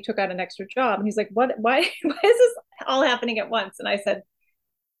work. And then he took out an extra job, and he's like, why is this all happening at once? And I said,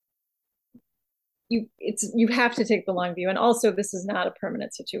 you have to take the long view. And also, this is not a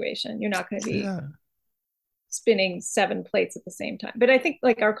permanent situation. You're not going to be spinning 7 plates at the same time. But I think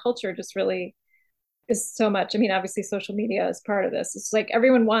like our culture just really is so much. I mean, obviously social media is part of this. It's like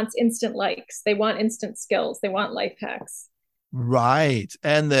everyone wants instant likes. They want instant skills. They want life hacks. Right.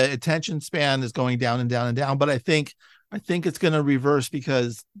 And the attention span is going down and down and down. But I think it's going to reverse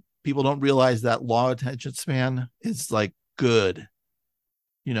because people don't realize that long attention span is like good.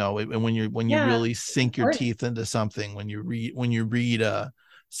 And when you really sink your teeth into something, when you read a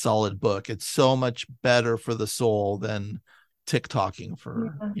solid book, it's so much better for the soul than TikToking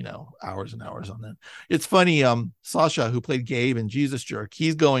for hours and hours on that. It's funny. Sasha, who played Gabe in Jesus Jerk,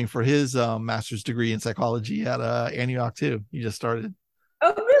 he's going for his master's degree in psychology at Antioch too. He just started.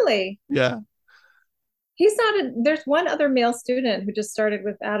 Oh, really? Yeah. He's not. There's one other male student who just started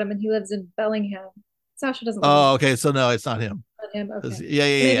with Adam, and he lives in Bellingham. Sasha doesn't. Oh, okay. So no, it's not him. Not him.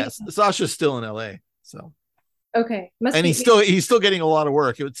 Okay. Yeah. Sasha's still in LA. So. Okay. He's still getting a lot of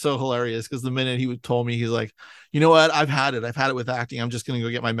work. It was so hilarious because the minute he told me, he's like, you know what? I've had it with acting. I'm just going to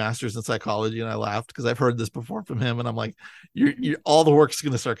go get my master's in psychology. And I laughed because I've heard this before from him. And I'm like, you're all the work's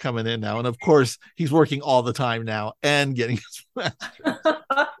going to start coming in now. And of course he's working all the time now and getting his master's.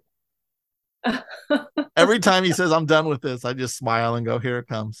 Every time he says, I'm done with this, I just smile and go, here it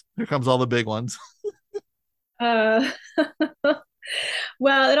comes. Here comes all the big ones. Well,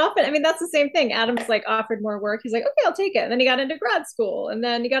 that's the same thing. Adam's like offered more work. He's like, okay, I'll take it. And then he got into grad school, and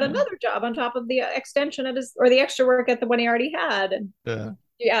then he got another job on top of the extension or the extra work at the one he already had. And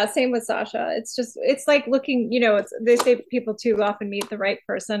same with Sasha. It's like looking, they say people too often meet the right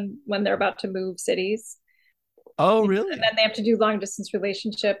person when they're about to move cities. Oh, really? And then they have to do long distance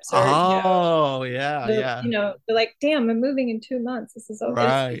relationships. Or, yeah. They're like, damn, I'm moving in 2 months. This is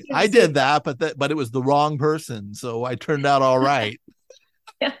right. I did that, but it was the wrong person, so I turned out all right.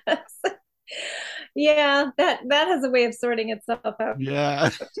 Yes. Yeah, that has a way of sorting itself out. Yeah.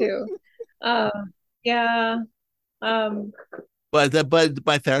 Too. Yeah. But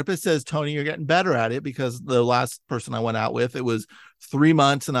my therapist says, Tony, you're getting better at it, because the last person I went out with, it was 3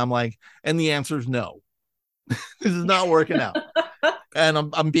 months, and I'm like, and the answer is no. This is not working out. And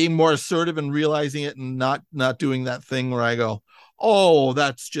I'm being more assertive and realizing it, and not doing that thing where I go, oh,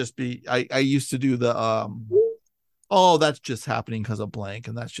 that's just I used to do the oh, that's just happening because of blank,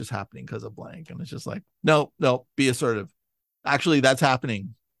 and that's just happening because of blank. And it's just like, no, be assertive. Actually, that's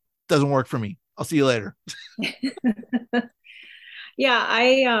happening. Doesn't work for me. I'll see you later.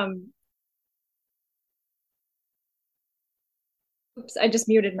 Yeah, oops, I just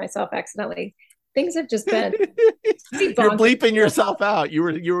muted myself accidentally. Things have just been you're bleeping yourself out.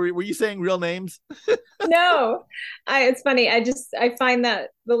 Were you saying real names? No. It's funny. I find that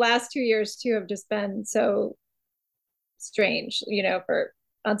the last 2 years too have just been so strange,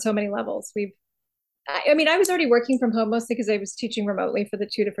 on so many levels. I was already working from home mostly because I was teaching remotely for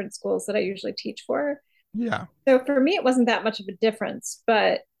the 2 different schools that I usually teach for. Yeah. So for me, it wasn't that much of a difference,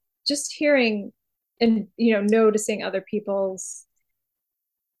 but just hearing and, noticing other people's,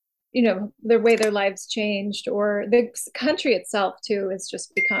 the way their lives changed, or the country itself too, has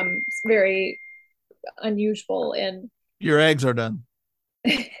just become very unusual. And your eggs are done.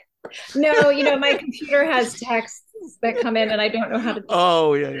 No, my computer has texts that come in and I don't know how to do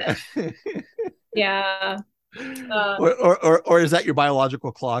yeah. Yeah. Or is that your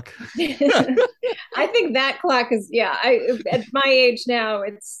biological clock? I think that clock is, at my age now,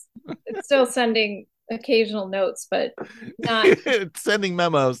 it's still sending occasional notes, but not it's sending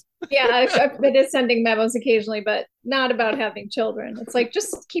memos. Yeah, it is sending memos occasionally, but not about having children. It's like,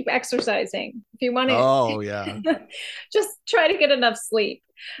 just keep exercising if you want to. Oh yeah. Just try to get enough sleep.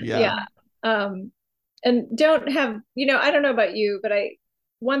 Yeah. And don't have, I don't know about you, but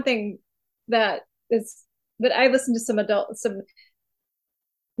one thing that I listen to some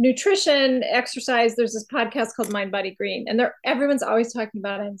nutrition, exercise. There's this podcast called Mind Body Green, and everyone's always talking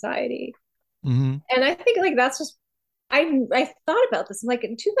about anxiety. Mm-hmm. And I think like that's just, I thought about this like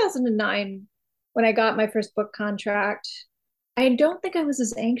in 2009 when I got my first book contract. I don't think I was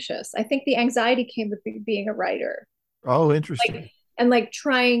as anxious. I think the anxiety came with being a writer. Oh, interesting. And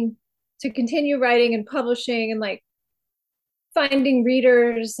trying to continue writing and publishing, and like finding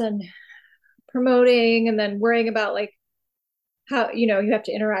readers and promoting, and then worrying about like how, you have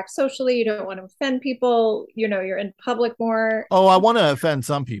to interact socially. You don't want to offend people. You're in public more. Oh, I want to offend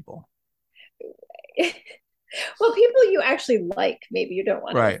some people. Well, people you actually like, maybe you don't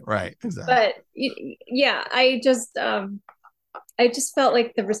want to. Right, exactly. But yeah, I just felt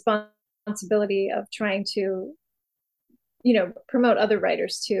like the responsibility of trying to, promote other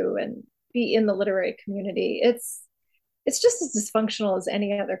writers too, and be in the literary community. It's just as dysfunctional as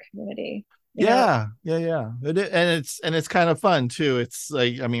any other community. you know. Yeah. And it's kind of fun too. It's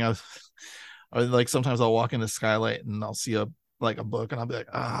like, I mean, I like sometimes I'll walk into Skylight and I'll see a book and I'll be like,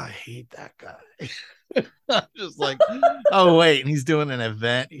 oh, I hate that guy. I'm just like, oh wait, and he's doing an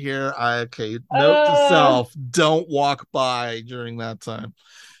event here. Okay, note to Uh, self: don't walk by during that time.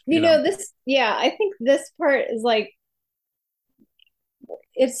 you You know, know, this, yeah, I think this part is like,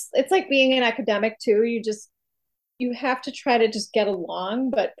 it's like being an academic too. You have to try to just get along,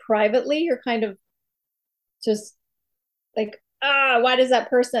 but privately you're kind of just like, why does that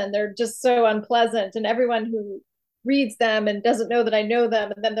person? They're just so unpleasant. And everyone who reads them and doesn't know that I know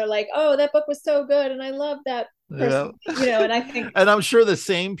them, and then they're like, oh, that book was so good and I love that yeah. person, you know. And I think, And I'm sure the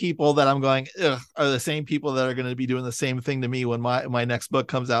same people that I'm going, ugh, are the same people that are going to be doing the same thing to me when my next book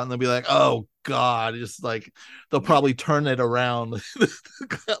comes out, and they'll be like, oh God, just like they'll probably turn it around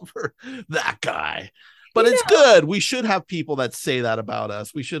for that guy. But you it's know, good. We should have people that say that about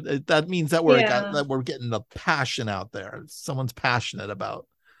us. We should. That means that yeah, we're getting the passion out there. Someone's passionate about.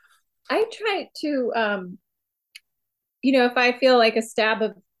 I try to, you know, if I feel like a stab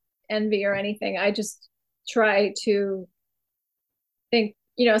of envy or anything, I just try to think,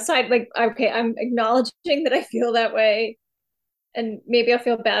 you know, aside, like, okay, I'm acknowledging that I feel that way, and maybe I'll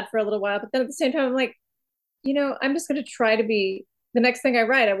feel bad for a little while, but then at the same time, I'm like, you know, I'm just going to try to be, the next thing I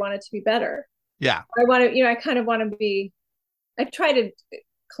write, I want it to be better. Yeah, I want to, you know, I kind of want to be, I try to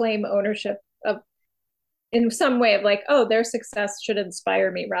claim ownership of, in some way, of like, oh, their success should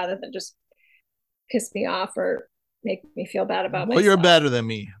inspire me rather than just piss me off or make me feel bad about well, you're myself. better than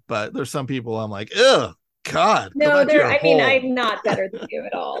me, but there's some people I'm like, ugh, God, go No, back to there, your I mean, hole. I'm not better than you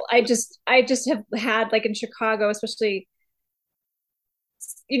at all. I just have had, like, in Chicago, especially,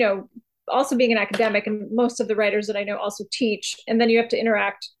 you know, also being an academic, and most of the writers that I know also teach, and then you have to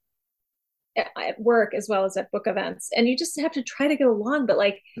interact at work as well as at book events, and you just have to try to get along. But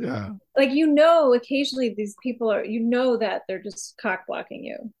Yeah, like, you know, occasionally these people are, you know, that they're just cock blocking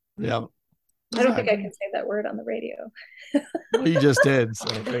you. yeah, I don't think I exactly. can say that word on the radio. Well, you just did, so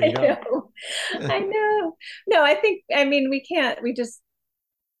there you I go. know. I know. No, I think, I mean, we can't, we just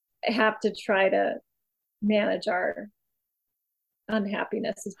have to try to manage our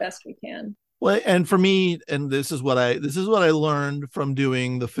unhappiness as best we can. Well, and for me, and this is what I learned from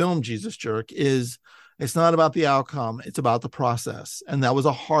doing the film Jesus Jerk is it's not about the outcome, it's about the process. And that was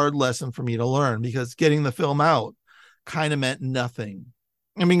a hard lesson for me to learn because getting the film out kind of meant nothing.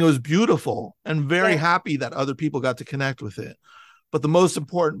 I mean, it was beautiful and very Yeah. happy that other people got to connect with it. But the most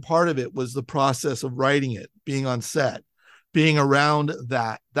important part of it was the process of writing it, being on set, being around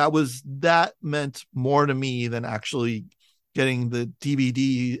that. That meant more to me than actually getting the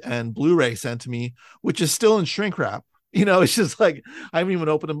DVD and Blu-ray sent to me, which is still in shrink wrap. You know, it's just like I haven't even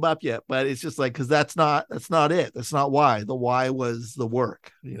opened them up yet, but it's just like because that's not it. That's not why. The why was the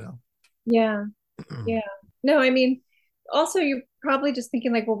work. You know. Yeah. Yeah. No, I mean, also you're probably just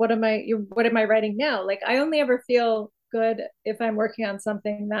thinking like, well, what am I writing now? Like, I only ever feel good if I'm working on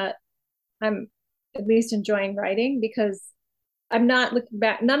something that I'm at least enjoying writing, because I'm not looking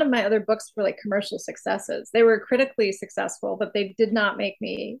back. None of my other books were like commercial successes. They were critically successful, but they did not make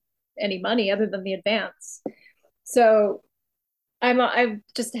me any money other than the advance. So I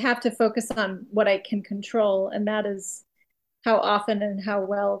just have to focus on what I can control, and that is how often and how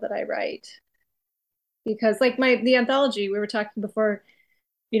well that I write. Because like the anthology, we were talking before,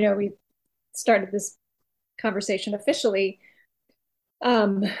 you know, we started this conversation officially.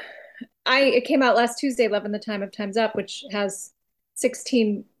 Um, it came out last Tuesday, Love in the Time of Time's Up, which has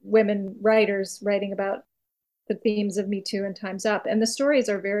 16 women writers writing about the themes of Me Too and Time's Up. And the stories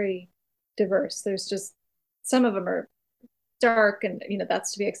are very diverse. There's just, some of them are dark, and you know,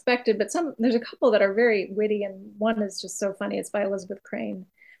 that's to be expected, but there's a couple that are very witty, and one is just so funny. It's by Elizabeth Crane,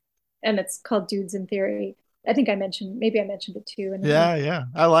 and it's called Dudes in Theory. I think maybe I mentioned it too. Yeah.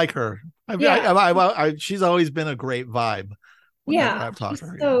 I like her. Yeah, She's always been a great vibe whenever yeah, I've talked to she's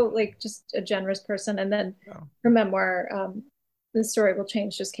her. Yeah. so, like, just a generous person. And then Yeah. her memoir, The Story Will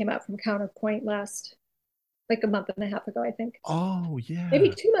Change, just came out from Counterpoint like a month and a half ago, I think. Oh Maybe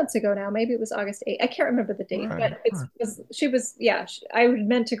yeah. 2 months ago now. Maybe it was August 8th. I can't remember the date, Right. but Right. she was, yeah, I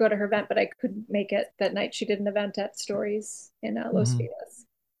meant to go to her event, but I couldn't make it that night. She did an event at Stories in Los Mm-hmm. Feliz,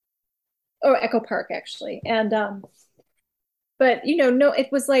 or Echo Park, actually. And, but you know, no, it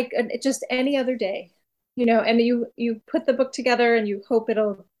was like just any other day, you know, and you put the book together and you hope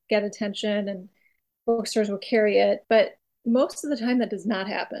it'll get attention and bookstores will carry it. But most of the time that does not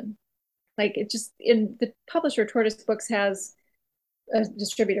happen. Like, it just, in the publisher, Tortoise Books has a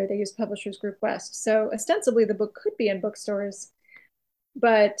distributor. They use Publishers Group West. So ostensibly the book could be in bookstores,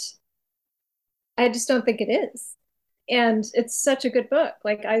 but I just don't think it is. And it's such a good book.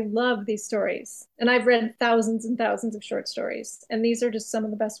 Like, I love these stories. And I've read thousands and thousands of short stories. And these are just some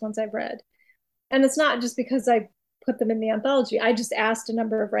of the best ones I've read. And it's not just because I put them in the anthology. I just asked a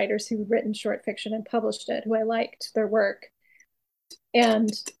number of writers who'd written short fiction and published it, who I liked their work.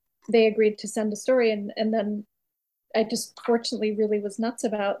 And they agreed to send a story. And then I just fortunately really was nuts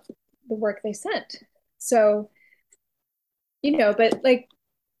about the work they sent. So, but like,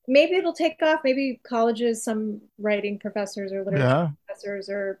 maybe it'll take off. Maybe colleges, some writing professors or literature professors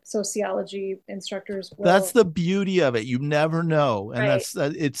or sociology instructors will. That's the beauty of it. You never know. And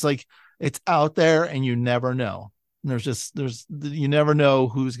Right. it's like, it's out there and you never know. And you never know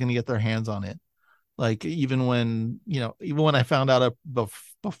who's going to get their hands on it. Like, even when I found out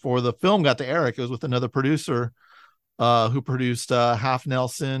before the film got to Eric, it was with another producer who produced Half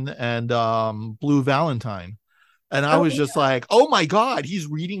Nelson and Blue Valentine. And I was just like, oh my God, he's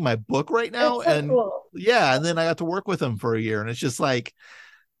reading my book right now. That's so And cool. yeah. And then I got to work with him for a year. And it's just like,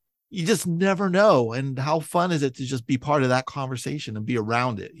 you just never know. And how fun is it to just be part of that conversation and be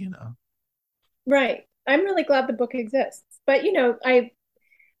around it, Right. I'm really glad the book exists. But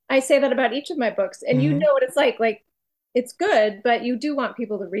I say that about each of my books, and you know what it's like. Like, it's good, but you do want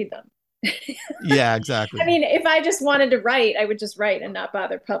people to read them. Yeah, exactly. I mean, if I just wanted to write, I would just write and not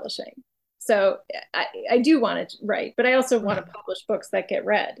bother publishing. So I do want to write, but I also want to publish books that get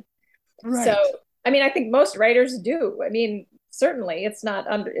read. Right. So, I mean, I think most writers do. I mean, certainly it's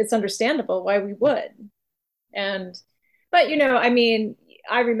understandable why we would. But I mean,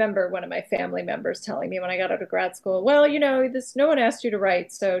 I remember one of my family members telling me when I got out of grad school, well, no one asked you to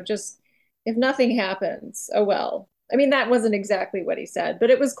write, so just if nothing happens, oh well. I mean, that wasn't exactly what he said, but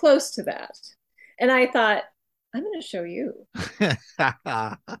it was close to that. And I thought, I'm going to show you.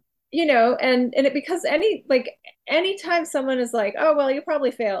 And it, because anytime someone is like, oh well, you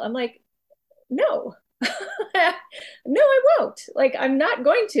probably fail, I'm like, no. No, I won't. Like, I'm not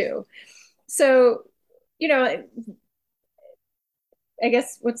going to. So, I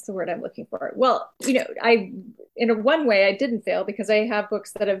guess, what's the word I'm looking for? Well, in one way I didn't fail, because I have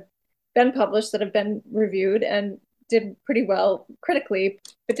books that have been published, that have been reviewed and did pretty well critically,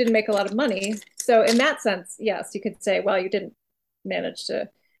 but didn't make a lot of money. So in that sense, yes, you could say, well, you didn't manage to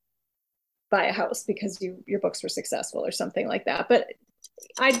buy a house because your books were successful or something like that. But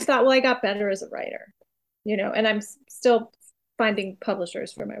I thought, well, I got better as a writer, and I'm still finding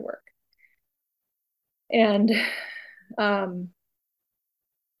publishers for my work. And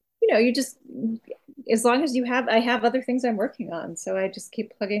you just, as long as I have other things I'm working on, so I just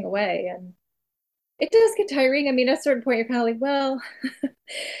keep plugging away. And it does get tiring. I mean, at a certain point, you're kind of like, well,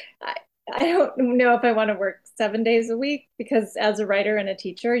 I don't know if I want to work 7 days a week, because as a writer and a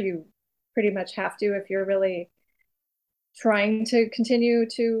teacher, you pretty much have to, if you're really trying to continue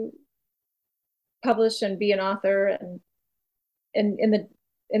to publish and be an author. And in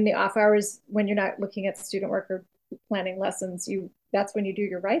the off hours, when you're not looking at student work or planning lessons, that's when you do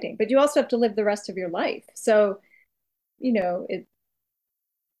your writing. But you also have to live the rest of your life. So,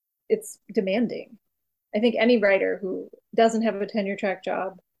 it's demanding. I think any writer who doesn't have a tenure track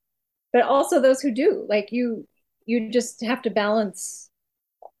job, but also those who do, like, you just have to balance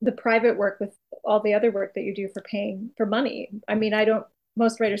the private work with all the other work that you do for money. I mean,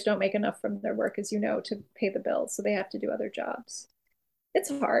 most writers don't make enough from their work, as to pay the bills. So they have to do other jobs. It's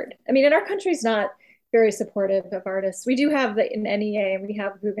hard. I mean, and our country's not very supportive of artists. We do have an NEA and we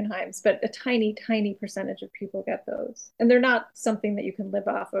have Guggenheims, but a tiny, tiny percentage of people get those. And they're not something that you can live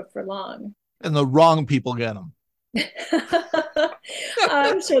off of for long. And the wrong people get them.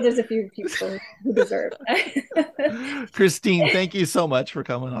 I'm sure there's a few people who deserve that. Christine, thank you so much for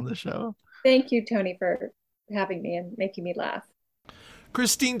coming on the show. Thank you, Tony, for having me and making me laugh.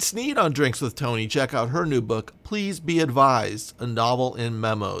 Christine Sneed on Drinks with Tony. Check out her new book, Please Be Advised, a novel in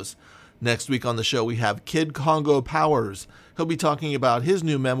memos. Next week on the show, we have Kid Congo Powers. He'll be talking about his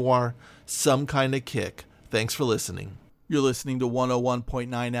new memoir, Some Kind of Kick. Thanks for listening. You're listening to 101.9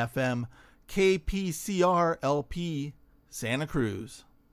 FM, KPCR LP, Santa Cruz.